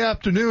Tuesday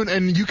afternoon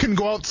and you can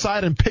go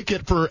outside and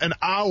picket for an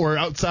hour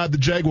outside the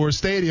Jaguar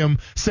Stadium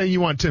saying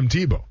you want Tim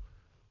Tebow.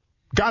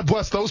 God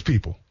bless those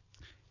people.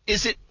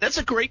 That's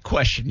a great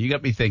question. You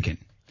got me thinking.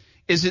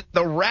 Is it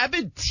the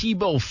rabid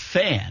Tebow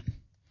fan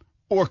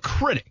or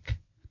critic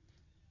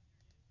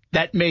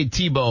that made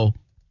Tebow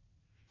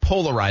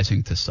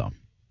polarizing to some?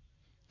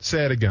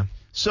 Say it again.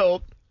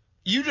 So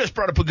you just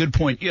brought up a good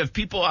point. You have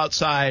people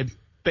outside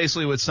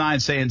basically with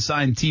signs saying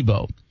sign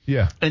Tebow.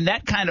 Yeah. And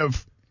that kind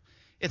of,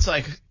 it's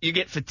like you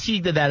get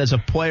fatigued of that as a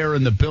player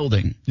in the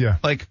building. Yeah.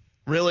 Like,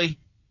 really?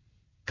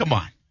 Come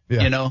on.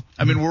 Yeah. You know?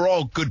 I mean, we're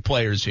all good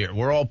players here.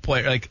 We're all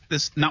players. Like,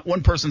 not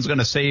one person's going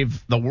to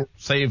save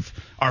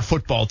our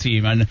football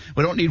team. And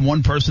we don't need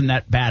one person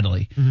that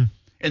badly.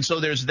 And so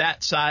there's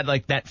that side,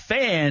 like that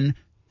fan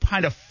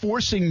kind of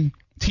forcing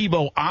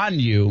Tebow on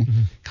you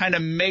kind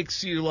of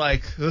makes you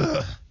like,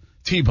 ugh,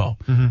 Tebow.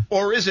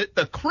 Or is it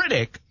the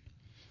critic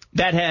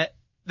that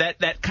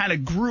kind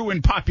of grew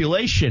in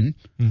population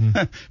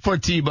for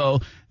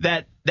Tebow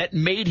that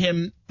made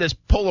him this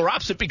polar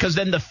opposite because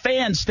then the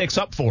fan sticks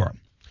up for him?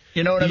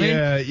 You know what I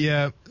mean?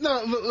 Yeah.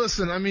 No,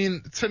 listen, I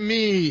mean, to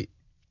me,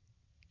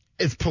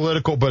 it's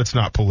political, but it's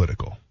not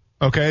political.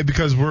 Okay,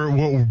 because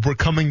we're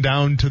coming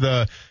down to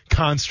the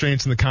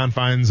constraints and the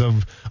confines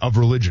of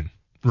religion,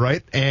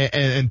 right?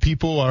 And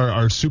people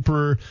are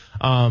super,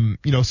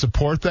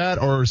 support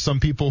that, or some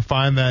people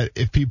find that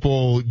if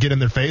people get in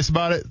their face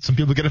about it, some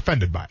people get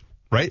offended by it,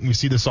 right? And we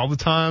see this all the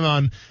time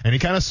on any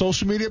kind of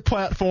social media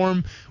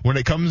platform when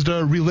it comes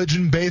to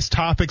religion-based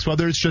topics,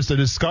 whether it's just a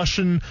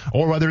discussion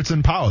or whether it's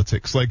in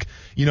politics. Like,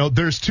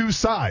 there's two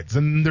sides,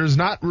 and there's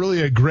not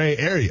really a gray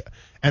area.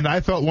 And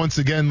I felt once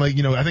again,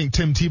 I think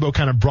Tim Tebow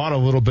kind of brought a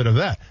little bit of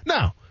that.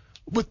 Now,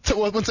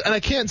 and I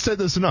can't say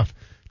this enough,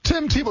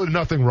 Tim Tebow did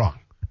nothing wrong.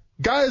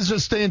 Guy is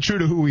just staying true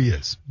to who he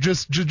is.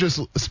 Just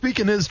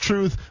speaking his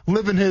truth,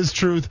 living his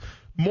truth,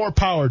 more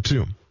power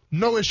to him.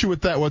 No issue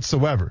with that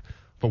whatsoever.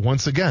 But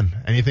once again,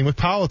 anything with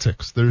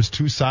politics, there's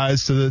two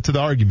sides to the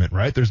argument,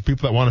 right? There's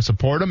people that want to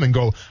support him and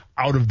go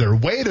out of their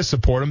way to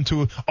support him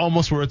to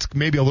almost where it's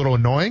maybe a little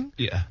annoying.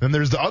 Yeah. Then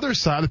there's the other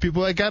side of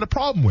people that got a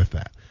problem with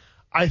that.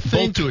 I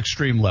think both to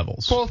extreme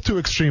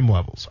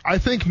levels. I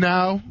think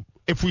now,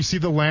 if we see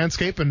the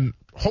landscape, and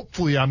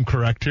hopefully I'm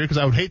correct here, because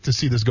I would hate to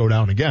see this go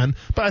down again,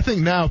 but I think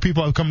now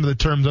people have come to the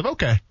terms of,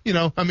 okay,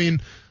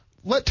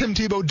 let Tim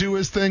Tebow do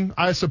his thing.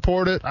 I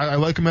support it. I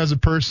like him as a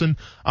person.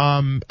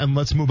 And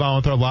let's move on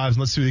with our lives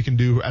and let's see what he can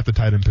do at the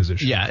tight end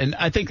position. Yeah, and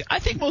I think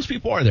most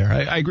people are there.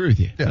 I agree with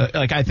you. Yeah.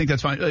 I think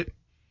that's fine.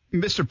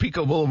 Mr.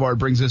 Pico Boulevard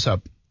brings this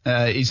up.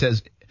 He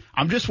says,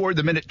 I'm just worried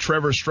the minute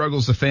Trevor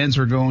struggles, the fans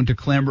are going to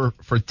clamor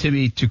for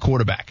Timmy to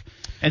quarterback.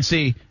 And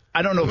see,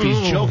 I don't know if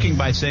he's joking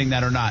by saying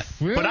that or not,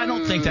 but I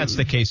don't think that's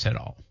the case at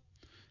all.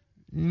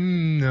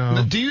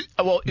 No. Do you?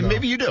 Well, no.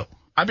 Maybe you do.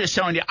 I'm just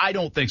telling you, I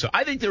don't think so.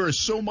 I think there is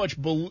so much.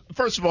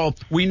 First of all,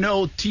 we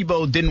know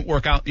Tebow didn't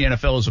work out in the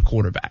NFL as a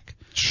quarterback.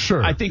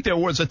 Sure. I think there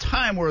was a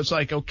time where it's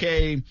like,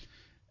 okay,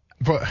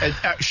 but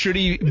should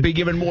he be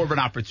given more of an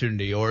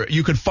opportunity? Or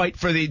you could fight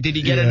for did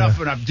he get enough?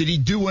 Did he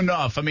do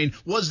enough? I mean,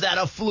 was that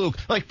a fluke?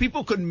 Like,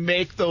 people could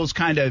make those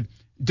kind of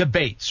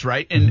debates,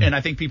 right? And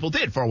I think people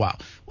did for a while.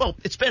 Well,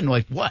 it's been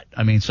like what?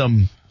 I mean,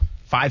 some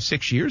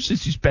 5-6 years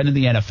since he's been in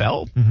the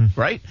NFL,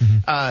 right?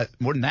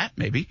 More than that,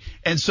 maybe.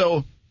 And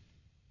so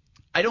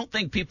I don't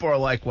think people are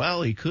like,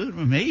 well, he could,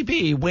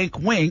 maybe, wink,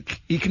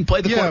 wink, he can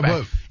play the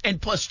quarterback. And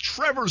plus,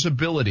 Trevor's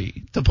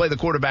ability to play the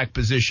quarterback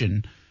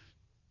position,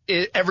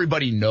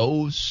 everybody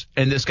knows,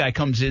 and this guy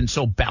comes in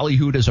so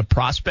ballyhooed as a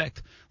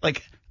prospect.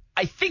 Like,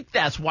 I think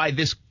that's why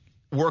this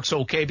works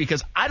okay,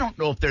 because I don't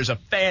know if there's a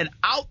fan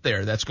out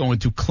there that's going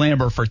to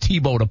clamor for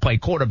Tebow to play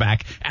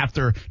quarterback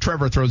after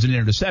Trevor throws an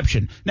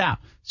interception. Now,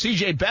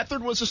 C.J.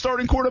 Beathard was the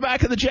starting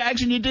quarterback of the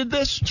Jags and you did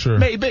this? Sure.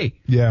 Maybe.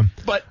 Yeah.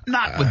 But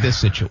not with this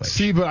situation.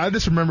 See, but I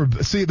just remember,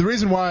 the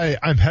reason why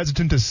I'm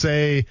hesitant to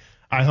say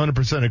I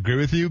 100% agree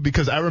with you,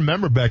 because I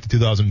remember back to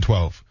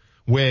 2012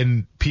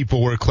 when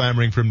people were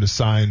clamoring for him to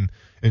sign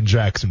in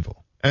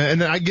Jacksonville.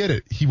 And I get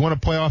it. He won a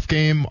playoff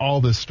game, all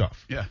this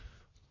stuff. Yeah.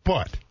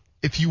 But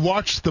if you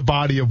watch the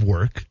body of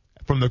work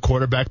from the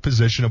quarterback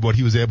position of what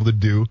he was able to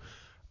do,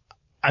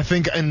 I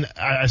think, and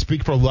I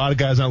speak for a lot of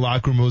guys in that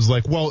locker room, it was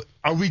like, well,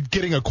 are we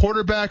getting a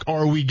quarterback or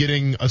are we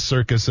getting a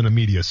circus and a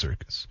media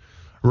circus?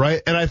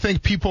 Right? And I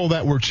think people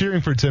that were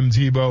cheering for Tim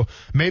Tebow,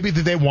 maybe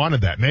they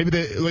wanted that. Maybe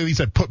they, like you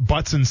said, put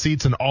butts in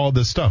seats and all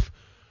this stuff.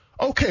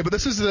 Okay, but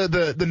this is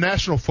the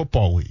National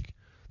Football League.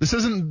 This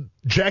isn't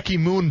Jackie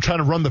Moon trying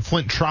to run the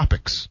Flint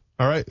Tropics.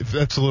 All right, if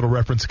that's a little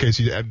reference in case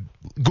you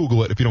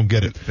Google it if you don't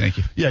get it. Thank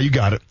you. Yeah, you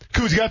got it.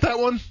 Kuz, you got that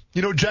one?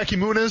 You know who Jackie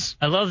Moon is?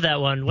 I love that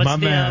one. What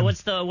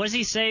does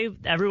he say?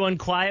 Everyone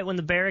quiet when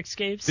the bear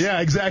escapes? Yeah,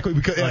 exactly.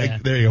 Because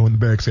there you go, when the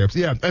bear escapes.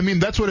 Yeah, I mean,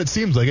 that's what it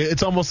seems like.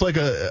 It's almost like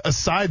a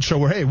sideshow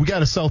where, hey, we got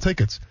to sell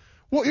tickets.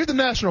 Well, you're the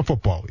National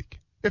Football League.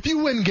 If you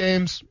win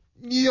games,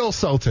 you'll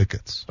sell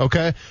tickets.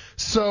 Okay,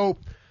 so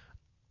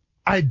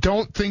I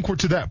don't think we're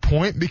to that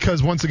point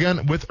because, once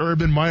again, with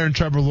Urban Meyer and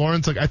Trevor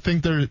Lawrence, like I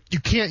think you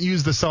can't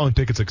use the selling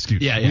tickets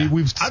excuse. Yeah. I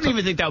don't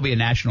even think that would be a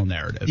national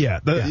narrative. Yeah,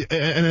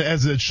 and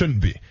as it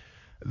shouldn't be.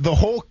 The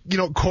whole,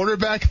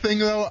 quarterback thing,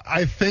 though,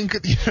 I think,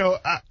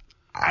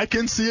 I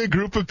can see a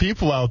group of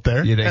people out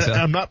there. You think so?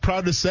 And I'm not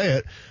proud to say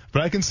it,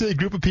 but I can see a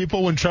group of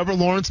people when Trevor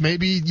Lawrence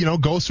maybe,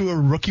 goes through a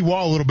rookie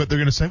wall a little bit, they're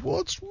going to say,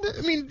 well,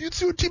 you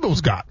see what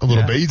Tebow's got a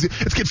little bit.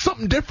 Let's get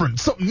something different,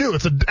 something new.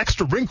 It's an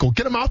extra wrinkle.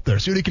 Get him out there,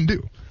 see what he can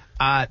do.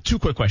 2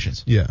 quick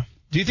questions. Yeah.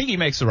 Do you think he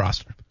makes the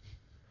roster?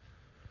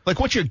 Like,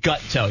 what's your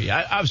gut tell you?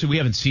 Obviously, we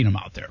haven't seen him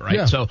out there, right?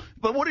 Yeah. So,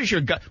 but what is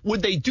your gut?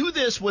 Would they do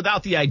this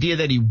without the idea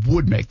that he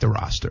would make the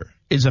roster?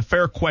 Is a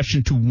fair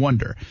question to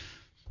wonder.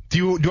 Do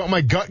you want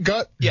my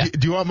gut? Yeah.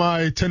 Do you want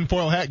my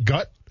tinfoil hat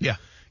gut? Yeah.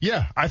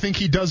 Yeah, I think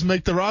he does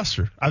make the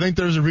roster. I think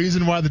there's a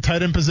reason why the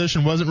tight end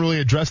position wasn't really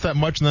addressed that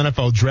much in the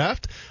NFL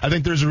draft. I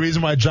think there's a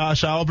reason why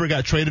Josh Oliver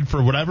got traded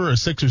for whatever, a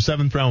 6th or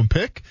 7th round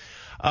pick.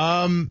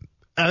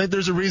 I think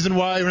there's a reason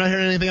why we're not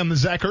hearing anything on the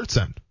Zach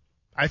Ertz end.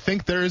 I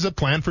think there is a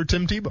plan for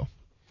Tim Tebow.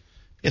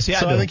 Yes, yeah,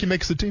 so I think he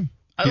makes the team.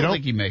 I don't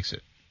think he makes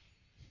it.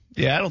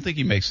 Yeah, I don't think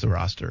he makes the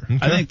roster. Okay.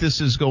 I think this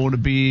is going to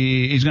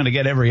be – he's going to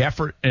get every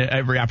effort,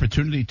 every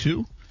opportunity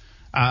to.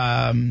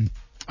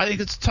 I I think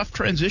it's a tough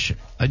transition.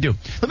 I do.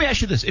 Let me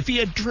ask you this. If he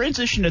had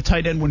transitioned to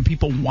tight end when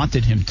people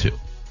wanted him to,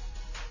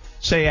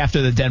 say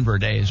after the Denver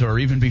days or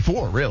even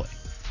before, really,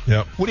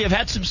 would he have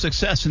had some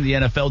success in the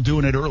NFL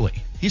doing it early?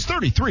 He's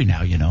 33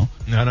 now, you know.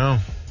 I know.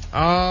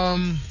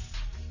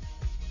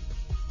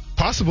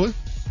 Possibly.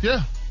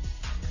 Yeah.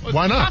 Well,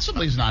 why not?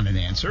 Possibly is not an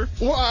answer.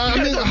 Well, I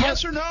mean,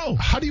 yes or no?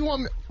 How do you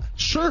want me?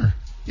 Sure.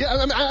 Yeah, I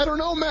mean, I don't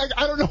know, Mac.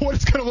 I don't know what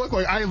it's going to look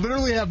like. I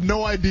literally have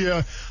no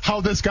idea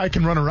how this guy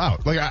can run a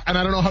route. And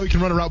I don't know how he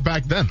can run a route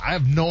back then. I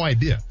have no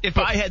idea. If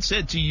I had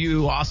said to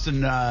you,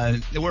 Austin,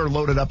 we're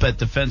loaded up at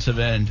defensive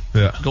end.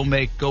 Yeah.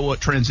 Go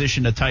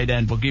transition to tight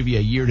end. We'll give you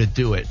a year to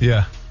do it.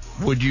 Yeah.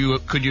 Could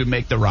you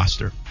make the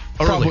roster?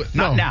 Probably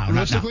not no. now.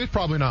 Realistically, not now.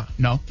 probably not.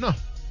 No.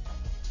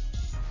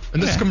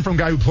 And this is coming from a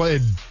guy who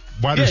played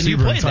wide receiver. You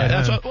played and tight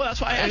that. end. That's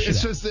why I asked you.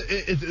 It's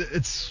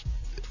just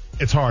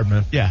it's hard,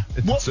 man. Yeah.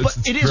 It's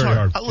it is very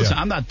hard. Listen,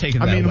 yeah. I'm not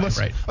taking that away,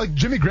 right? Like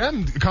Jimmy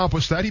Graham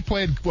accomplished that. He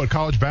played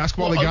college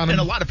basketball. And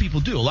a lot of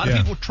people do. A lot of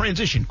people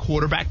transition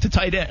quarterback to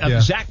tight end.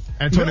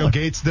 Antonio Miller.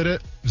 Gates did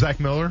it. Zach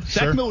Miller.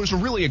 Zach Miller's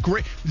really a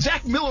great.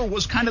 Zach Miller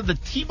was kind of the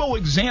Tebow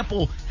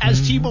example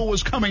as Tebow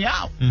was coming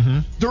out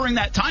during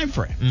that time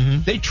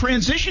frame. They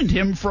transitioned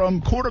him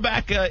from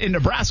quarterback in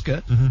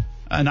Nebraska,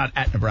 not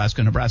at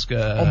Nebraska,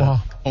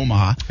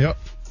 Omaha. Yep.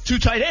 To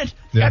tight end.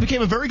 Yeah. Guy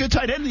became a very good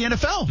tight end in the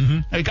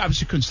NFL. Like,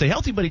 obviously couldn't stay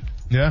healthy, but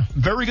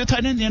very good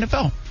tight end in the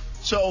NFL.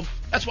 So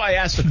that's why I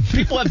asked him.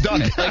 People have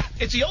done it. Like,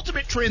 it's the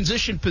ultimate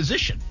transition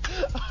position.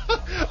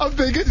 I'm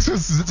thinking, so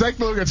Zach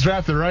Miller gets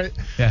drafted, right?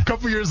 Yeah. A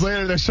couple years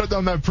later, they shut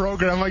down that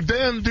program. I'm like,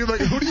 damn, dude, like,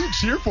 who do you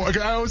cheer for? Like,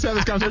 I always have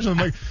this conversation. I'm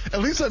like, at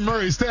least at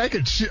Murray State,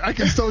 I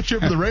can still cheer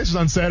for the Racers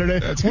on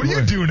Saturday. What do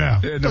you do now?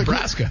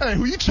 Nebraska. Like,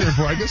 who you cheering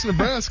for? I guess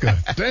Nebraska.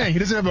 Dang, he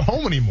doesn't have a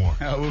home anymore.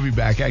 We'll be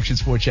back. Action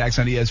Sports Jacks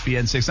on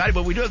ESPN 690.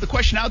 But we do have the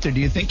question out there. Do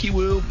you think he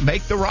will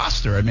make the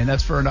roster? I mean,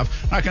 that's fair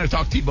enough. I'm not going to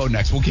talk Tebow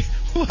next.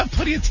 We'll have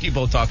plenty of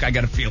Tebow talk. I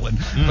got a feeling.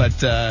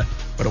 But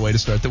what a way to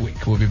start the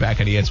week. We'll be back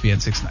on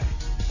ESPN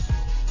 690.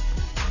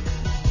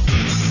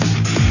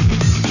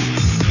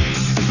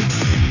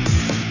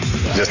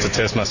 Just to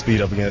test my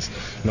speed up against,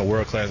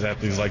 world-class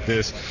athletes like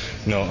this,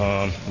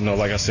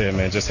 like I said,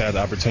 man, just had the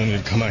opportunity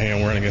to come out here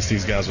and run against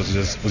these guys was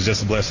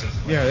just a blessing.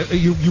 Yeah,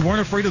 you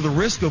weren't afraid of the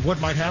risk of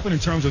what might happen in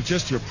terms of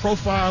just your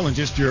profile and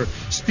just your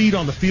speed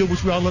on the field,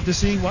 which we all love to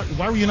see.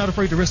 Why were you not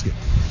afraid to risk it?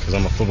 Because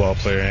I'm a football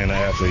player and an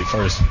athlete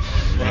first,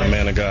 and a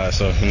man of God.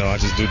 So, I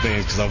just do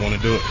things because I want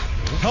to do it.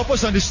 Help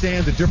us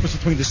understand the difference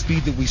between the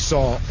speed that we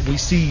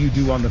see you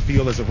do on the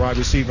field as a wide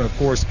receiver, and of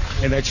course,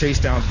 in that chase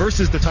down,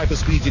 versus the type of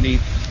speed you need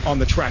on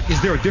the track.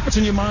 Is there a difference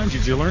in your mind?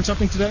 Did you learn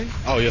something today?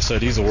 Oh, yes, sir.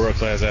 These are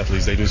world-class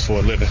athletes. They do this for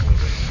a living,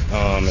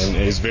 and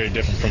it's very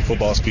different from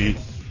football speed.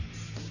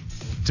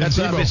 That's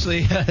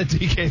obviously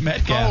DK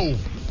Metcalf. Oh,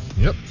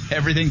 yep.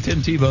 Everything Tim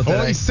Tebow today.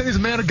 Oh, he says he's a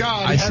man of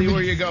God. I see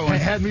where you're going.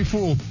 Had me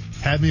fooled.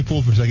 Had me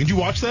fooled for a second. Did you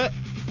watch that?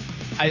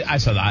 I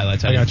saw the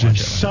highlights. I got you.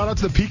 Shout out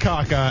to the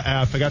Peacock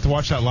app. I got to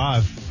watch that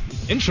live.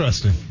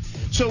 Interesting.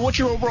 So what's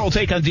your overall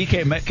take on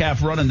DK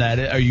Metcalf running that?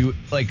 Are you,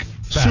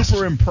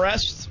 super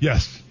impressed?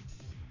 Yes.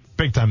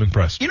 Big time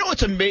impressed. You know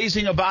what's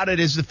amazing about it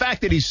is the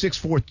fact that he's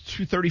 6'4",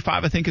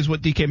 235, I think is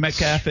what DK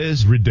Metcalf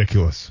is.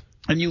 Ridiculous.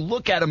 And you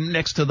look at him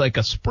next to,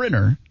 a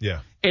sprinter.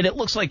 Yeah. And it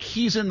looks like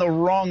he's in the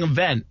wrong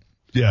event.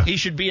 Yeah. He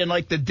should be in,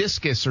 the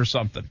discus or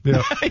something.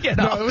 Yeah.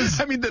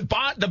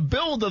 The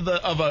build of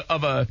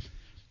a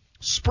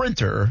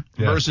sprinter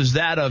versus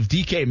that of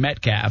DK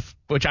Metcalf,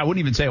 which I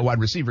wouldn't even say a wide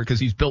receiver because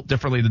he's built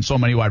differently than so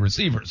many wide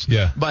receivers.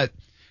 Yeah. But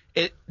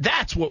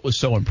that's what was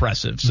so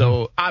impressive.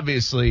 So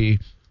obviously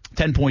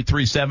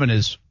 10.37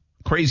 is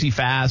crazy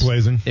fast.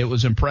 Blazing. It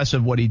was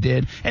impressive what he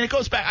did. And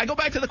I go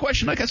back to the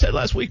question, like I said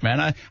last week,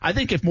 man. I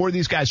think if more of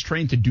these guys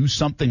trained to do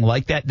something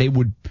like that, they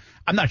would.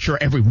 I'm not sure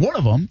every one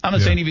of them. I'm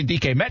not saying even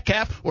DK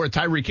Metcalf or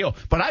Tyreek Hill,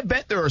 but I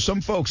bet there are some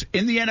folks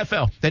in the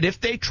NFL that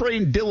if they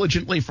train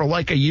diligently for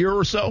a year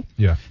or so,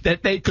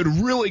 that they could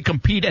really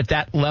compete at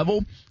that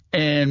level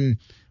and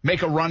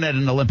make a run at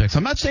an Olympics.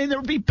 I'm not saying they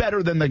would be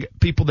better than the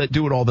people that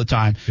do it all the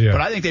time, but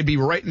I think they'd be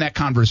right in that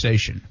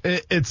conversation.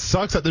 It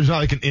sucks that there's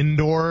not an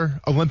indoor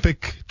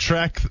Olympic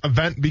track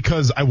event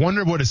because I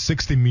wonder what a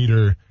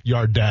 60-meter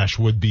yard dash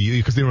would be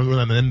because they were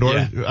on an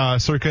indoor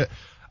circuit.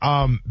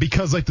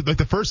 Because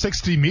the first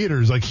 60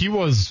 meters, he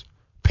was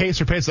pace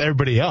to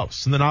everybody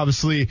else. And then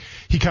obviously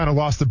he kind of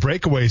lost the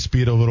breakaway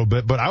speed a little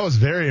bit, but I was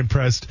very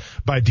impressed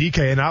by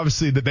DK. And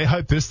obviously that they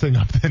hyped this thing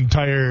up the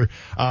entire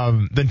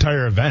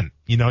event,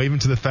 even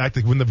to the fact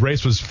that when the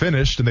race was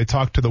finished and they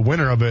talked to the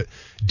winner of it,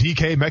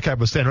 DK Metcalf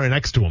was standing right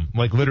next to him,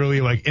 literally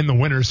in the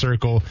winner's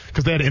circle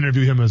because they had to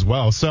interview him as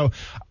well. So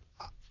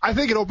I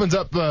think it opens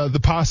up the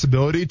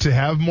possibility to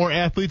have more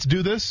athletes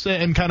do this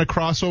and kind of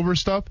crossover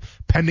stuff,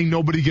 pending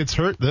nobody gets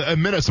hurt. The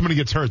minute somebody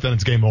gets hurt, then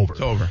it's game over.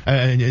 It's over,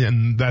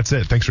 and that's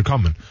it. Thanks for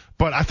coming.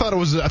 But I thought it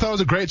was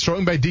a great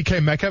showing by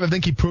DK Metcalf. I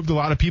think he proved a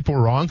lot of people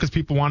wrong because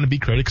people want to be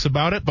critics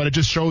about it. But it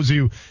just shows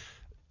you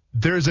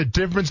there's a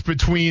difference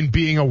between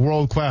being a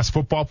world-class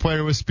football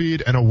player with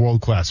speed and a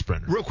world-class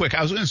sprinter. Real quick,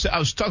 I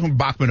was talking with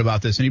Bachman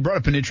about this, and he brought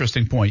up an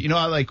interesting point. You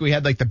know, we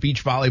had like the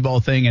beach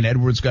volleyball thing, and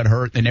Edwards got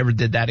hurt. They never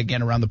did that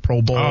again around the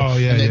Pro Bowl. Oh,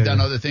 yeah, and they've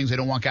done other things. They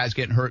don't want guys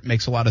getting hurt. It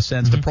makes a lot of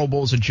sense. The Pro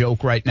Bowl is a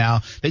joke right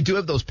now. They do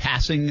have those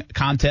passing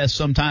contests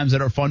sometimes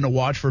that are fun to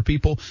watch for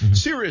people.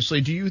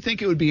 Seriously, do you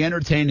think it would be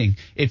entertaining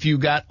if you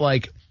got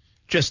like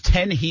just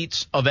 10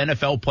 heats of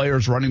NFL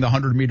players running the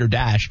 100-meter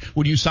dash?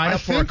 Would you sign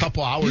up for a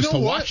couple hours to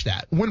watch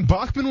that? When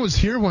Bachman was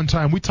here one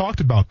time, we talked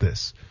about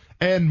this.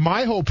 And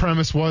my whole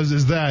premise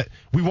is that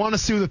we want to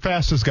see who the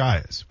fastest guy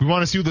is. We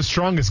want to see who the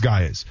strongest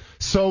guy is.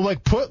 So,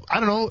 like, put, I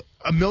don't know,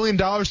 $1 million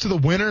to the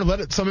winner,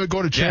 let some of it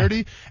go to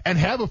charity, and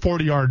have a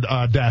 40-yard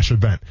dash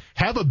event.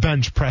 Have a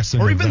bench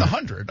pressing or even event. the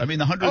 100. I mean,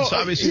 the 100 is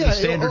obviously the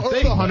standard thing.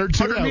 Or the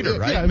 100 meter,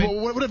 right? Yeah, I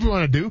mean, whatever you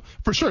want to do.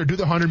 For sure, do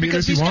the 100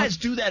 meters because you want. Because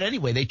these guys do that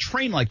anyway. They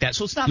train like that,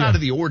 so it's not out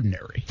of the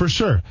ordinary. For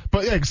sure.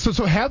 But, yeah,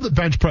 so have the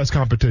bench press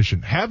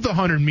competition. Have the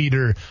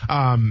 100-meter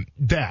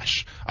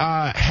dash.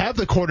 Have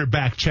the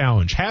quarterback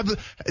challenge.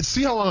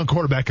 See how long a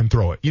quarterback can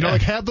throw it. You know,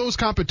 like, have those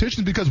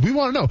competitions because we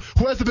want to know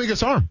who has the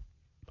biggest arm.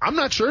 I'm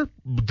not sure.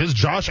 Does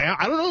Josh Allen?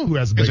 I don't know who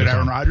has the biggest arm. Is it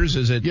Aaron Rodgers?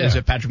 Is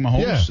it Patrick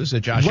Mahomes? Yeah. Is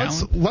it Josh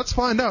Allen? Let's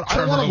find out. I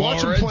don't want to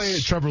watch him play.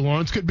 Trevor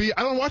Lawrence could be.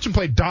 I don't watch him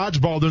play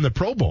dodgeball during the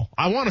Pro Bowl.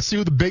 I want to see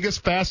who the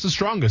biggest, fastest,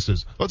 strongest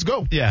is. Let's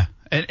go. Yeah.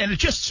 And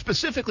it's just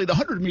specifically the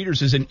 100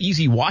 meters is an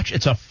easy watch.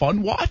 It's a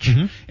fun watch.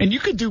 And you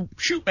could do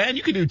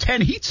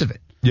 10 heats of it.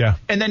 Yeah.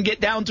 And then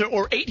get down to,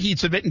 or 8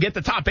 heats of it and get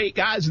the top 8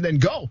 guys and then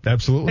go.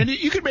 Absolutely. And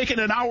you could make it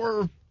an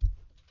hour.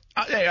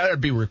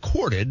 It'd be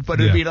recorded, but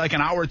it'd be like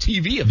an hour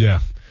TV of it. Yeah.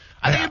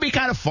 I think it'd be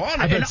kind of fun.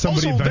 I bet and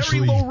somebody also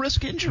eventually, very low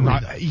risk injury.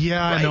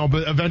 I know,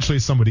 but eventually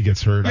somebody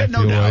gets hurt. Yeah, I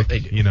feel doubt like, they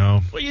do. You know.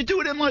 Well, you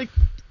do it in like,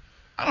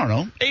 I don't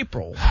know,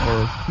 April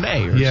or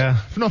May or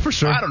no, for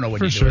sure. I don't know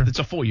what you do. It's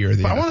a full year of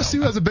the NFL. I want to see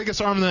who has the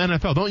biggest arm in the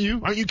NFL, don't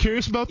you? Aren't you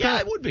curious about that? Yeah,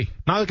 it would be.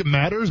 Not like it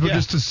matters, but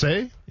just to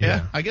say.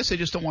 Yeah, I guess they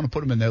just don't want to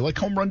put him in there, like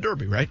home run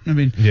derby, right? I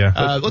mean,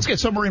 let's get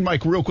Submarine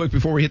Mike real quick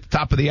before we hit the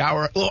top of the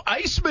hour. A little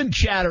Iceman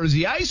chatter as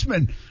the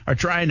Icemen are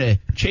trying to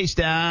chase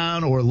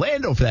down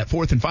Orlando for that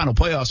 4th and final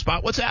playoff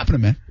spot. What's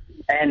happening, man?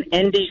 And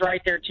Indy's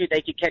right there too.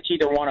 They could catch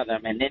either one of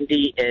them. And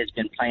Indy has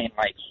been playing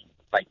like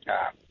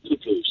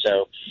poo-poo.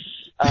 So,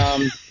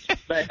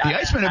 but the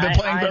Icemen have been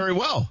playing very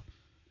well.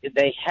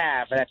 They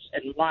have.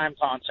 And why I'm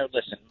calling. So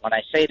listen, when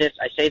I say this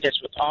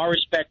with all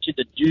respect to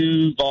the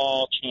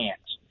Duval chant.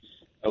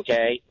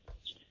 Okay,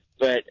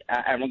 but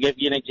I'm gonna give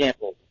you an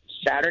example.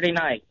 Saturday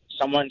night,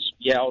 someone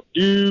yelled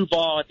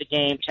Duval at the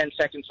game. 10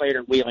 seconds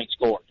later, Wheeling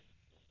scored.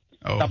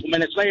 A couple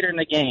minutes later in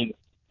the game,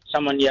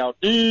 someone yelled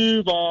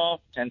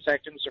Duval. 10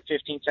 seconds or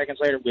 15 seconds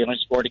later, Wheeling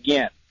scored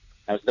again.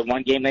 That was the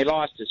one game they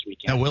lost this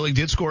weekend. Now, Wheeling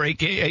did score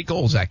 8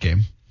 goals that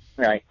game.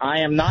 Right.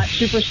 I am not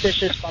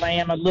superstitious, but I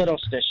am a little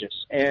stitious.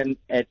 And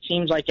it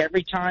seems like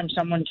every time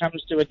someone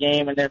comes to a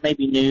game and they're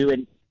maybe new,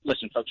 and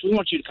listen, folks, we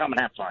want you to come and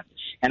have fun.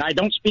 And I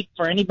don't speak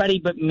for anybody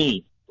but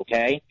me,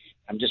 okay?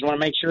 I just want to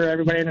make sure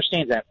everybody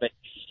understands that. But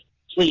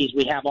please,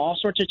 we have all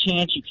sorts of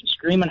chants. You can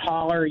scream and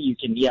holler. You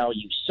can yell,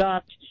 you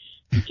suck.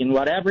 You can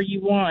whatever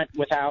you want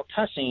without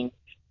cussing.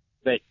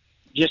 But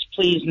just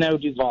please no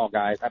Duval,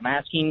 guys. I'm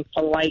asking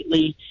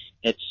politely.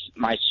 It's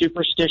my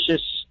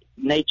superstitious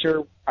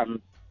nature.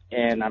 I'm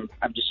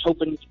just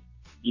hoping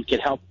you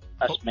could help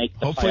us make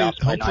the playoffs.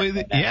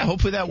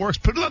 Hopefully that works.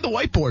 Put it on the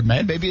whiteboard,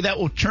 man. Maybe that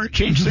will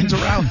change things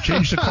around,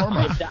 change the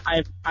karma.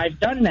 I've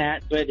done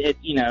that, but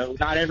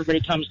not everybody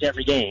comes to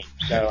every game.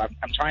 So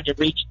I'm trying to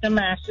reach the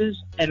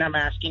masses, and I'm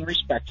asking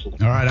respectfully.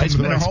 All right,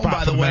 Icemen are home,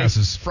 by the way.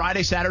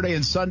 Friday, Saturday,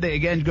 and Sunday.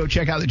 Again, go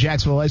check out the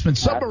Jacksonville Icemen.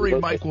 Submarine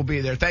Mike will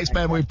be there. Thanks,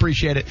 man. We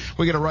appreciate it.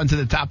 We're going to run to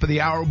the top of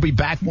the hour. We'll be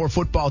back. More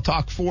football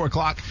talk, 4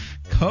 o'clock,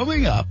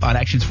 coming up on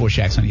Action Sports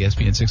Jax on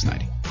ESPN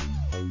 690.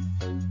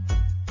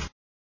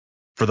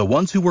 For the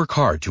ones who work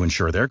hard to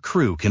ensure their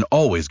crew can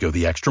always go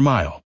the extra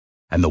mile,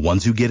 and the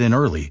ones who get in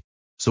early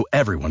so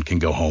everyone can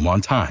go home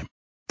on time,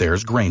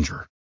 there's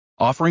Grainger,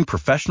 offering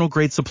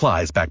professional-grade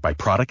supplies backed by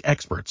product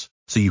experts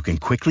so you can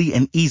quickly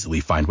and easily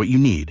find what you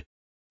need.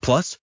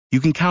 Plus, you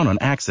can count on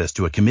access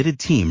to a committed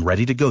team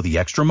ready to go the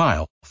extra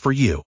mile for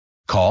you.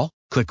 Call,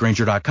 click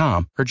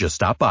Grainger.com, or just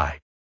stop by.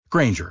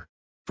 Grainger,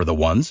 for the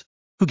ones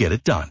who get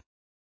it done.